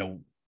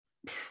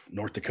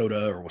 North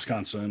Dakota or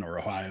Wisconsin or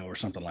Ohio or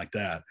something like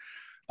that.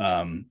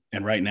 And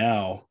right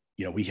now,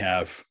 we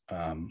have,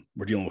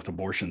 we're dealing with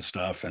abortion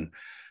stuff, and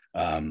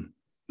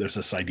there's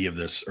this idea of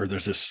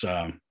there's this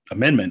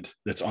amendment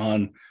that's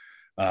on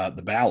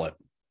the ballot,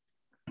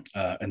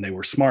 and they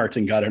were smart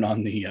and got it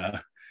on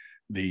the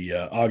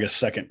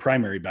August 2nd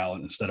primary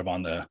ballot instead of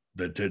on the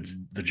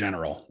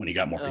general when you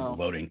got more people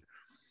voting.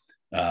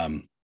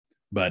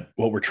 But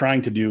what we're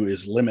trying to do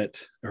is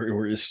limit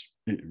or is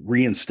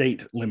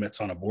reinstate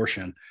limits on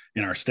abortion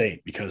in our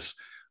state, because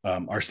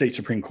our state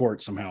Supreme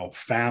Court somehow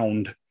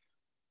found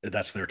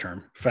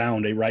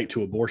a right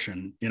to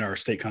abortion in our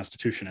state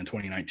constitution in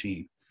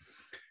 2019.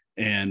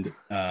 And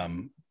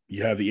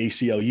you have the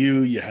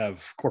ACLU, you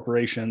have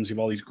corporations, you have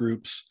all these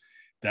groups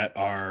that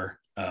are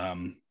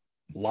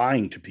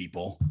lying to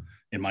people,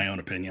 in my own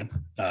opinion,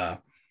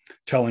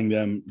 telling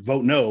them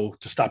vote no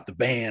to stop the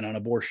ban on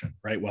abortion,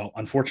 right? Well,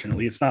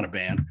 unfortunately, it's not a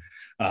ban.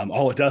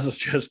 All it does is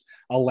just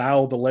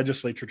allow the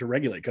legislature to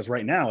regulate, because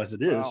right now, as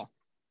it is,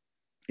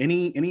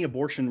 any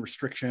abortion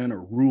restriction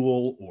or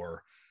rule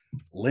or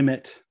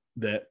limit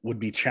that would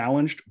be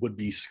challenged would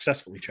be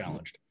successfully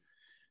challenged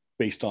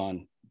based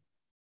on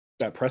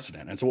that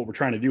precedent. And so what we're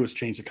trying to do is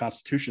change the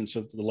Constitution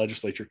so that the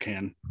legislature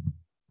can.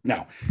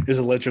 Now, is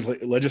the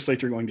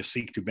legislature going to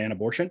seek to ban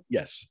abortion?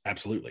 Yes,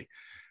 absolutely.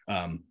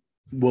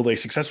 Will they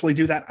successfully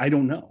do that? I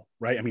don't know,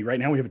 right? I mean, right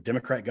now we have a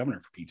Democrat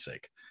governor, for Pete's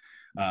sake.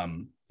 A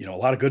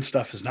lot of good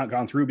stuff has not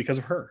gone through because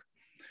of her.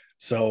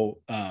 So,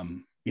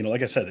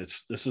 like I said,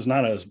 this is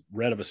not as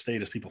red of a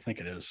state as people think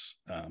it is.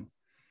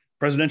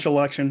 Presidential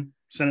election,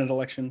 Senate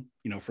election,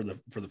 for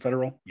the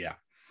federal, yeah.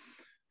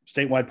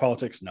 Statewide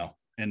politics, no.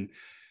 And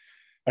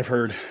I've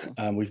heard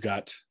we've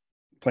got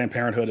Planned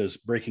Parenthood is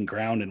breaking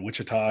ground in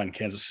Wichita and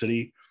Kansas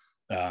City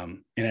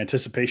in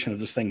anticipation of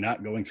this thing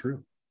not going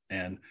through.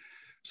 And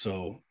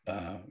so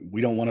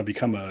we don't want to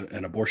become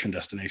an abortion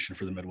destination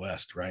for the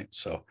Midwest, right?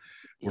 So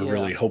we're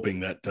really hoping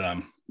that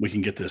we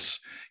can get this,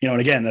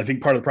 and again, I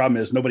think part of the problem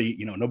is nobody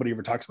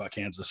ever talks about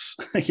Kansas,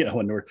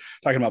 when we're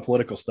talking about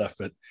political stuff,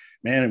 but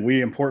man,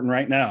 we important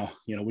right now,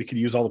 we could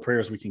use all the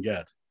prayers we can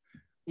get.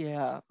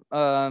 Yeah.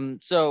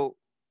 So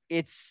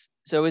is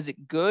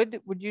it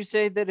good? Would you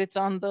say that it's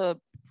on the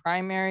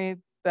primary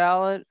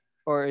ballot,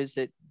 or is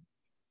it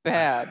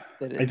bad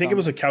that I think it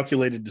was a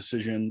calculated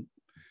decision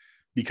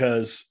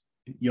because,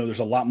 there's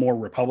a lot more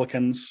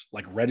Republicans,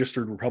 like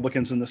registered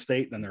Republicans in the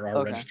state than there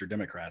are registered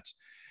Democrats.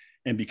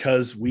 And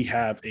because we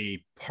have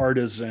a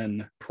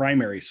partisan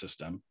primary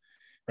system,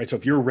 right? So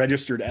if you're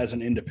registered as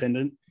an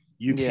independent,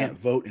 you can't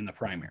vote in the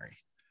primary.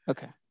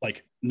 Okay.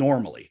 Like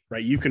normally,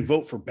 right? You can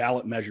vote for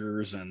ballot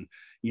measures and,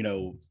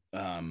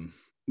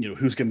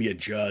 who's going to be a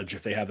judge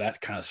if they have that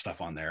kind of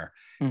stuff on there,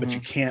 but you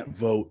can't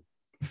vote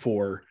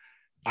for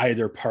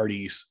either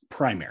party's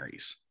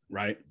primaries,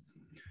 right?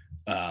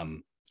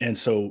 And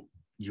so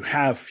you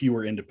have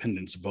fewer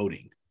independents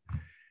voting.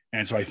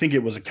 And so I think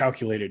it was a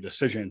calculated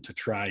decision to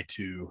try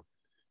to,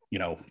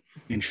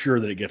 ensure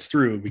that it gets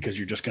through, because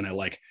you're just going to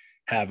like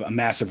have a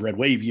massive red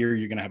wave year.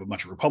 You're going to have a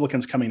bunch of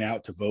Republicans coming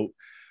out to vote,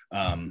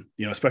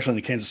 especially in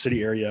the Kansas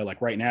City area.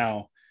 Like right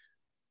now,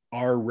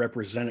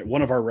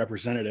 one of our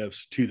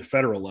representatives to the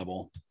federal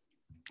level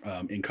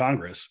in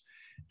Congress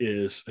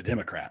is a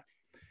Democrat,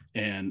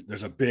 and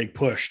there's a big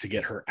push to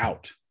get her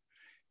out.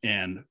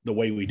 And the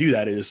way we do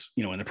that is,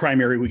 in the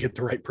primary, we get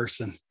the right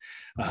person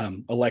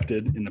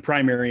elected in the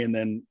primary. And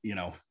then,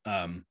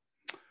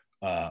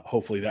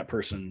 hopefully that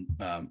person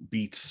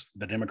beats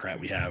the Democrat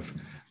we have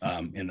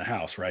in the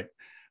House. Right.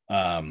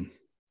 And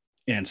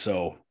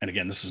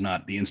again, this is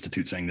not the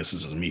Institute saying this,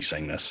 is me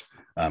saying this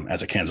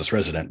as a Kansas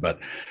resident, but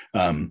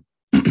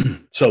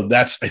so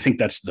I think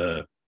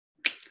that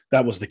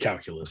was the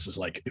calculus, is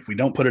like, if we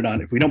don't put it on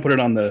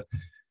the,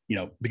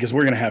 because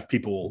we're going to have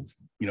people,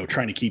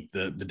 trying to keep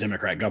the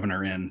Democrat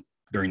governor in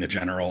during the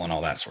general and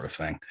all that sort of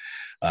thing.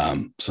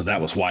 So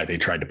that was why they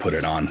tried to put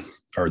it on,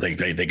 or they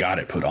got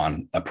it put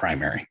on a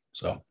primary.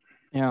 So,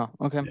 yeah.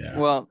 Okay. Yeah.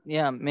 Well,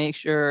 make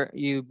sure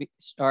you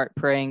start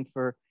praying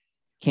for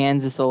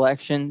Kansas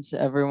elections,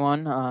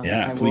 everyone.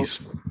 Please.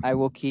 I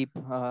will keep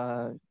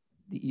so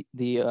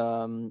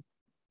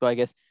I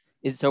guess,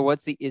 it's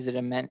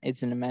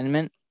an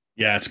amendment?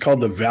 Yeah, it's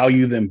called the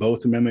Value Them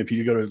Both Amendment. If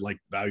you go to like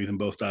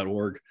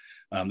valuethemboth.org,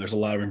 there's a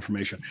lot of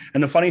information.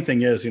 And the funny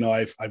thing is,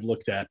 I've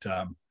looked at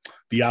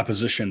the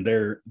opposition,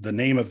 the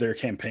name of their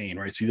campaign,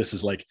 right? See, this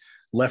is like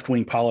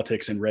left-wing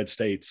politics in red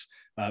states.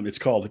 It's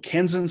called the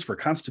Kansans for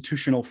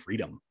Constitutional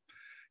Freedom,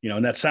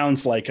 and that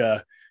sounds like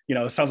it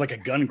sounds like a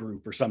gun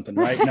group or something,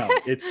 right? No,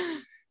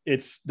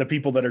 it's the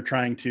people that are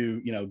trying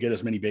to, get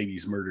as many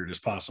babies murdered as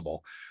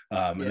possible.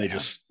 And they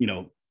just,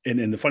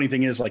 and the funny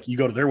thing is, like, you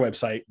go to their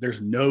website, there's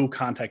no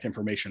contact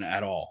information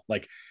at all.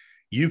 Like,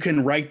 you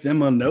can write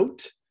them a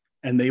note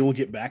and they will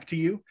get back to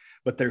you,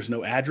 but there's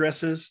no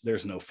addresses,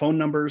 there's no phone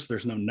numbers,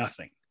 there's no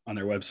nothing on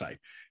their website.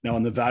 Now,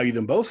 on the Value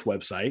Them Both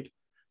website,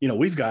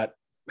 we've got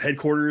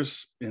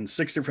headquarters in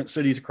 6 different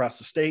cities across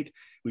the state.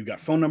 We've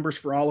got phone numbers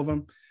for all of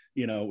them.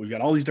 We've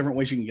got all these different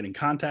ways you can get in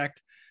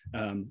contact.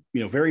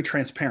 Very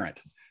transparent.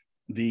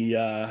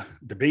 The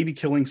baby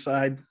killing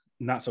side,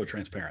 not so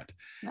transparent.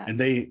 Nice.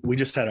 And we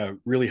just had a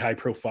really high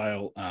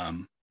profile.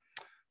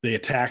 They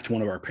attacked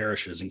one of our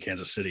parishes in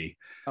Kansas City.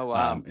 Oh,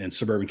 wow. In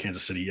suburban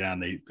Kansas City. Yeah.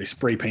 And they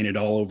spray painted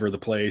all over the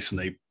place, and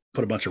they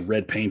put a bunch of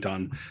red paint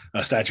on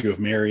a statue of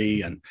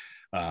Mary. And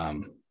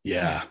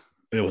it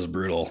was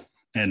brutal.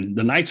 And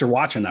the Knights are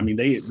watching. I mean,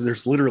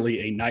 there's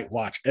literally a night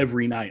watch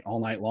every night, all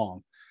night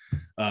long,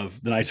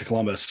 of the Knights of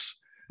Columbus,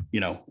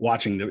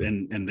 watching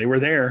and they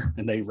were there,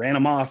 and they ran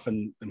them off.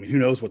 And I mean, who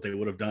knows what they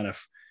would have done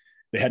if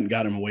they hadn't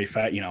got him away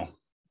fat,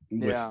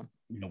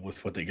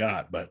 with what they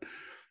got. But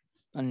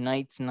a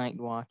Knight's night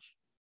watch.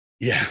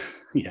 Yeah.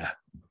 Yeah.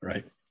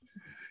 Right.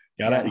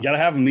 You gotta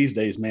have them these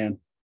days, man.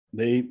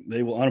 They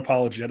will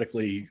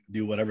unapologetically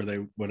do whatever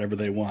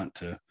they want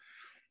to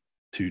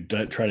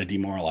try to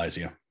demoralize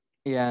you.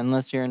 Yeah.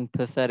 Unless you're in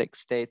pathetic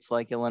states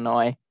like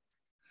Illinois.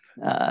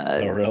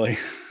 Oh, really?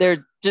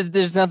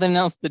 There's nothing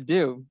else to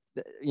do.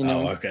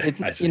 Oh, okay.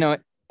 It's,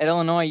 at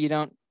Illinois, you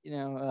don't,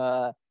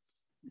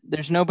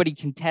 there's nobody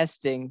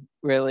contesting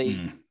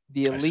really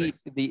the elite,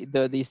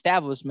 the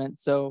establishment.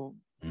 So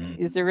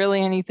is there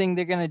really anything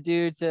they're going to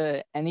do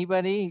to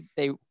anybody?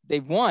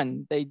 They've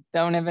won. They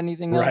don't have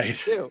anything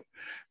else to do.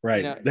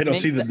 Right. They don't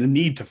see the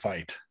need to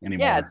fight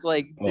anymore. Yeah. It's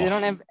like, they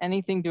don't have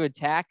anything to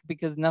attack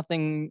because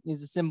nothing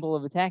is a symbol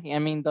of attacking. I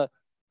mean,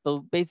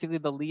 basically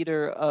the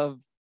leader of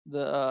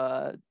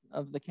the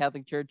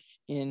Catholic Church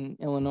in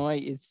Illinois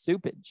is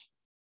Cupich,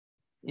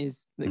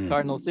 is the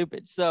Cardinal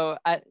Cupich. So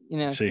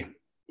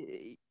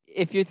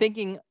if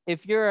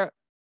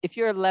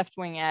you're a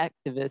left-wing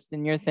activist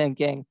and you're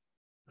thinking,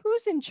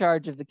 who's in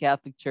charge of the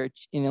Catholic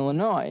Church in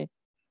Illinois,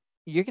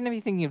 you're going to be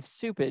thinking of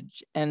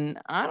Cupich, and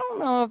I don't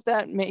know if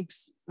that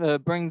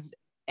brings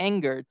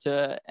anger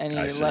to any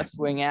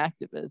left-wing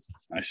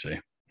activists. I see.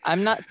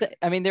 I'm not saying.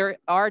 I mean, there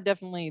are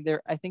definitely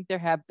there. I think there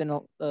have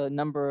been a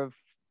number of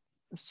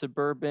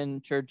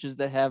suburban churches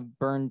that have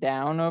burned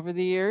down over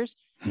the years,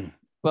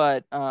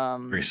 but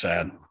very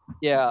sad.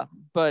 Yeah,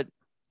 but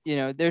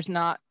there's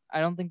not.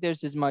 I don't think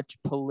there's as much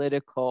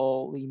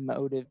politically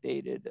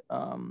motivated,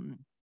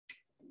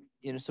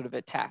 sort of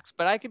attacks.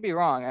 But I could be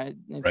wrong.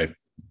 Right.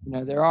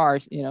 There are,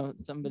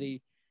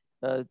 somebody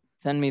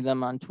send me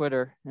them on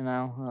Twitter, and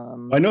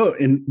I know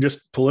in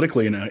just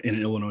politically in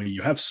Illinois,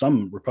 you have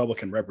some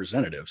Republican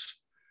representatives.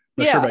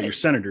 I'm not sure about your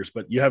senators,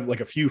 but you have like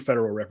a few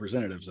federal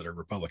representatives that are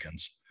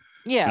Republicans.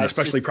 Yeah. And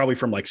especially probably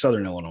from like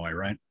Southern Illinois,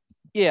 right?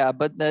 Yeah.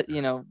 But that,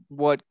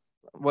 what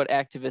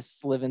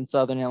activists live in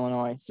Southern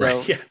Illinois. So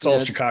right. Yeah, it's all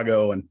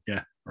Chicago and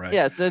right.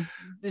 Yeah. So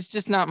it's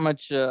just not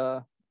much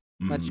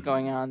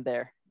going on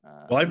there.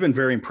 Well, I've been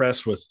very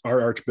impressed with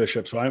our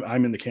Archbishop. So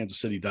I'm in the Kansas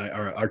City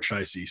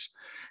Archdiocese,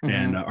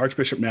 and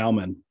Archbishop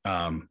Naumann,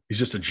 he's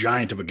just a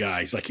giant of a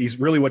guy. He's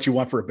really what you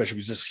want for a bishop.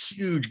 He's this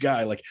huge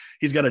guy. Like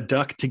he's got a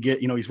duck to get,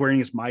 he's wearing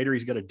his mitre.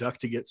 He's got a duck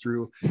to get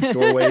through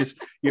doorways.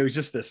 He's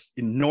just this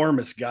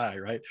enormous guy.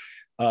 Right.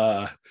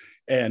 But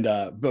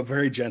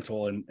very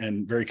gentle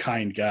and very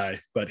kind guy.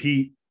 But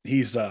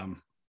he's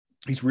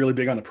really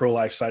big on the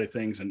pro-life side of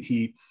things. And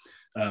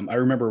I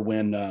remember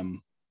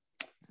when,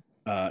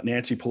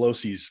 Nancy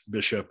Pelosi's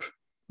bishop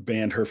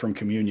banned her from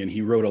communion,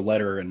 he wrote a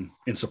letter in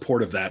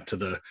support of that to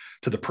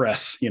the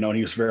press, and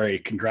he was very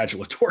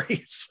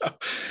congratulatory. So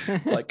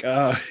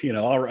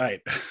all right,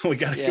 we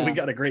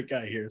got a great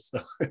guy here. So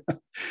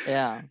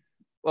yeah.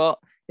 Well,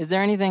 is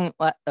there anything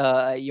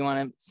you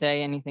want to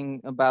say,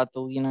 anything about the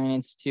Leonine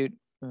Institute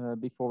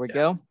before we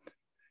go?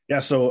 Yeah.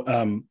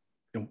 So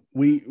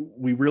we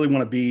really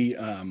want to be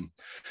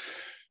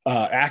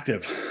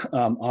active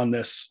on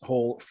this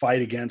whole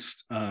fight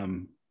against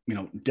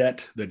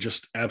debt that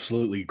just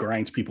absolutely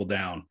grinds people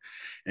down.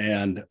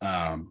 And,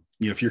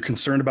 if you're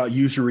concerned about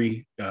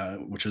usury,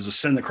 which is a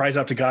sin that cries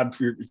out to God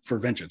for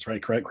vengeance,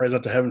 right? Cries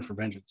out to heaven for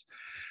vengeance.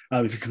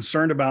 If you're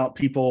concerned about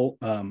people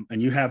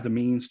and you have the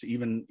means to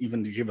even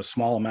to give a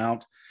small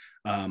amount,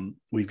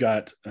 we've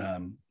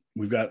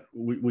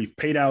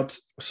paid out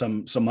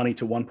some money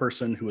to one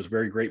person who was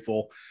very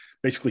grateful,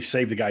 basically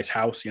saved the guy's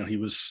house. He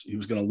was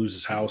going to lose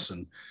his house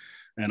and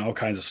all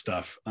kinds of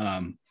stuff.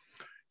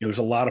 There's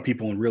a lot of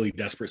people in really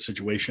desperate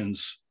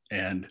situations,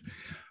 and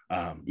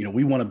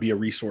we want to be a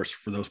resource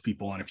for those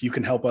people. And if you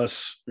can help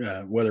us,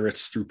 whether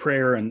it's through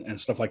prayer and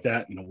stuff like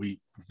that, we're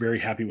very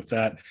happy with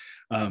that.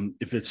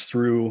 If it's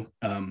through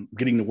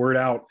getting the word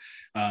out,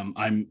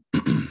 I'm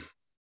going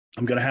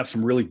to have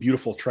some really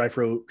beautiful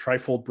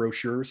trifold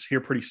brochures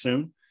here pretty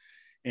soon.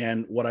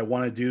 And what I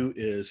want to do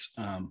is,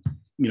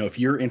 if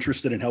you're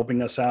interested in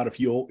helping us out, if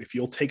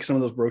you'll take some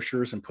of those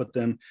brochures and put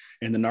them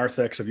in the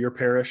narthex of your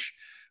parish,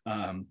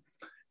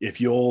 if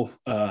you'll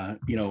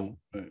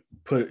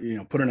put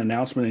an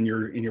announcement in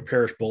your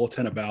parish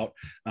bulletin about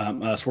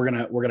us, we're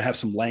gonna have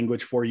some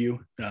language for you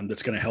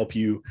that's going to help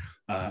you.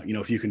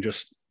 If you can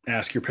just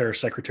ask your parish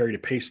secretary to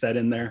paste that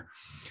in there,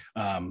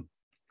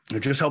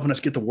 just helping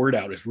us get the word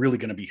out is really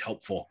going to be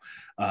helpful.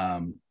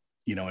 And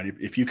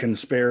if you can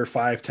spare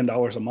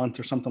 $5-10 a month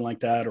or something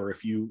like that, or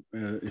if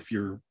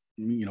you're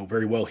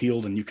very well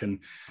heeled and you can,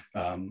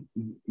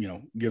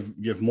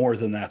 give more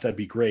than that, that'd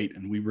be great.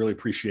 And we really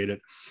appreciate it.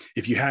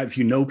 If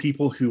you know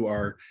people who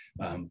are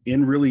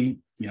in really,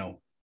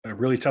 a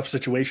really tough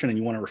situation and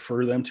you want to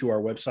refer them to our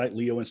website,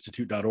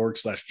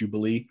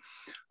 leoinstitute.org/jubilee,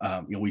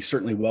 we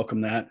certainly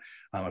welcome that.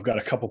 I've got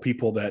a couple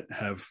people that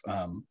have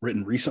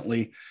written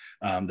recently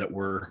that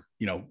we're,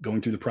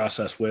 going through the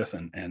process with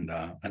and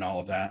all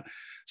of that.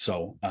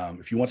 So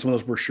if you want some of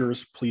those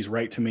brochures, please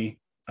write to me.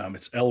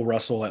 It's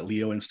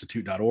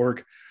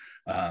lrussell@leoinstitute.org.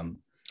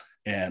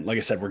 And like I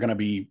said, we're going to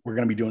be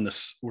doing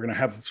this. We're going to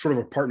have sort of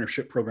a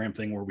partnership program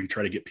thing where we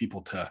try to get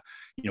people to,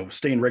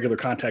 stay in regular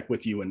contact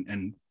with you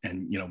and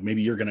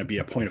maybe you're going to be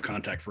a point of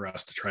contact for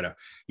us to try to,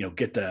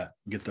 get the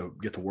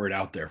word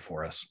out there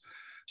for us.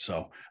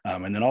 So,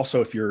 and then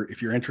also if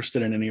you're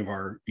interested in any of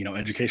our,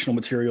 educational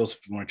materials,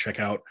 if you want to check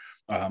out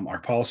our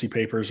policy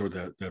papers or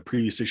the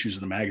previous issues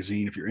of the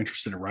magazine, if you're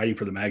interested in writing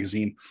for the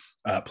magazine,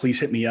 please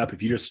hit me up.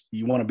 If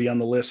you want to be on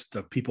the list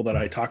of people that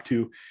I talk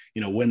to,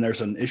 when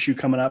there's an issue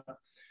coming up,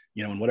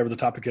 and whatever the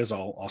topic is,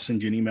 I'll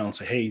send you an email and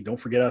say, hey, don't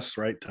forget us,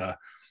 right?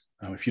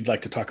 If you'd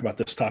like to talk about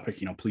this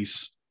topic,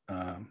 please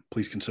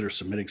consider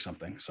submitting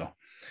something. So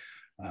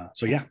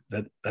yeah,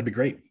 that'd be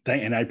great.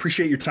 And I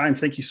appreciate your time.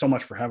 Thank you so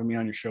much for having me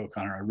on your show,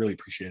 Connor. I really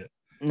appreciate it.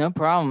 No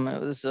problem.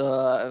 It was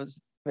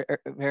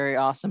very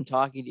awesome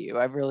talking to you.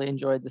 I've really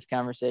enjoyed this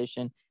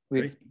conversation.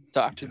 We've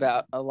talked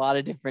about a lot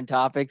of different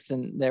topics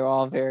and they're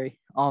all very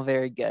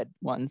good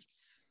ones.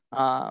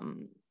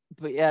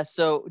 But yeah,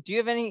 so do you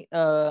have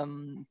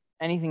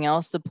anything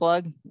else to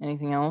plug?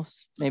 Anything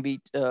else? Maybe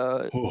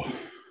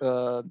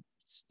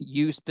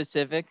you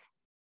specific?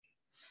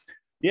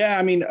 Yeah,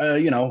 I mean,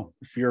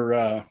 if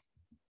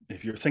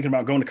you're thinking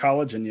about going to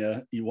college and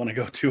you want to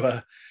go to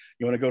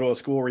a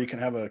school where you can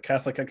have a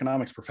Catholic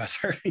economics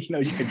professor,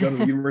 you could go to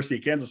the University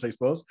of Kansas, I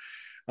suppose.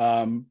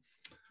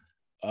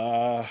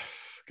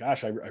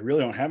 Gosh, I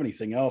really don't have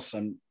anything else.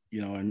 I'm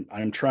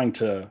trying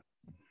to,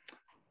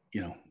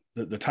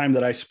 the time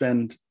that I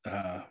spend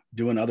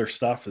doing other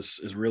stuff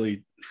is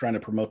really trying to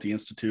promote the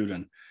Institute.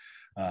 And,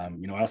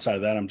 outside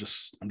of that, I'm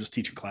just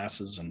teaching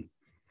classes and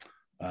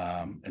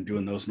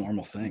doing those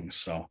normal things.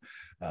 So,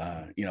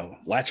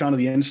 latch onto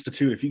the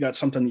Institute. If you got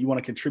something that you want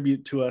to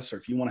contribute to us, or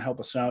if you want to help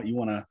us out, you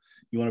want to,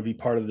 you want to be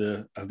part of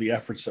the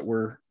efforts that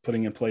we're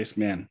putting in place,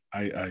 man,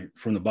 I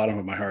from the bottom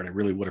of my heart, I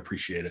really would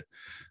appreciate it.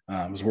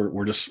 Because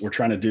we're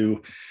trying to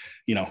do,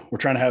 we're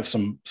trying to have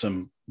some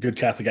good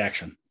Catholic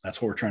action.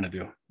 That's what we're trying to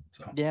do.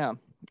 So yeah,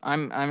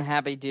 I'm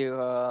happy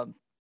to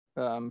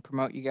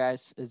promote you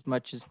guys as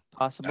much as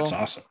possible. That's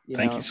awesome.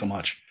 Thank you so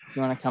much. If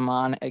you want to come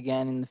on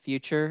again in the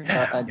future,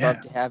 I'd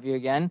love to have you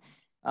again.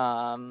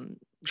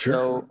 Sure.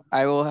 So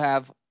I will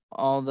have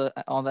all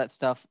that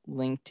stuff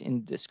linked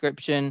in the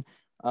description.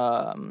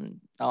 I'll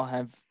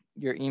have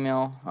your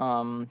email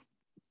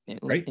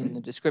in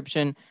the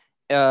description.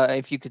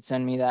 If you could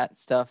send me that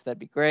stuff, that'd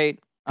be great.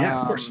 Yeah,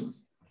 of course.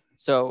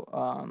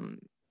 So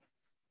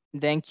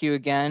thank you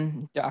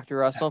again, Dr.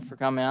 Russell, for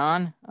coming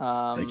on.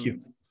 Thank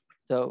you.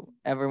 So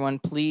everyone,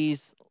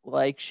 please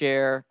like,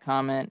 share,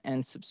 comment,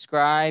 and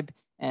subscribe,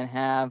 and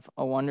have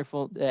a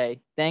wonderful day.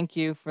 Thank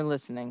you for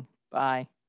listening. Bye.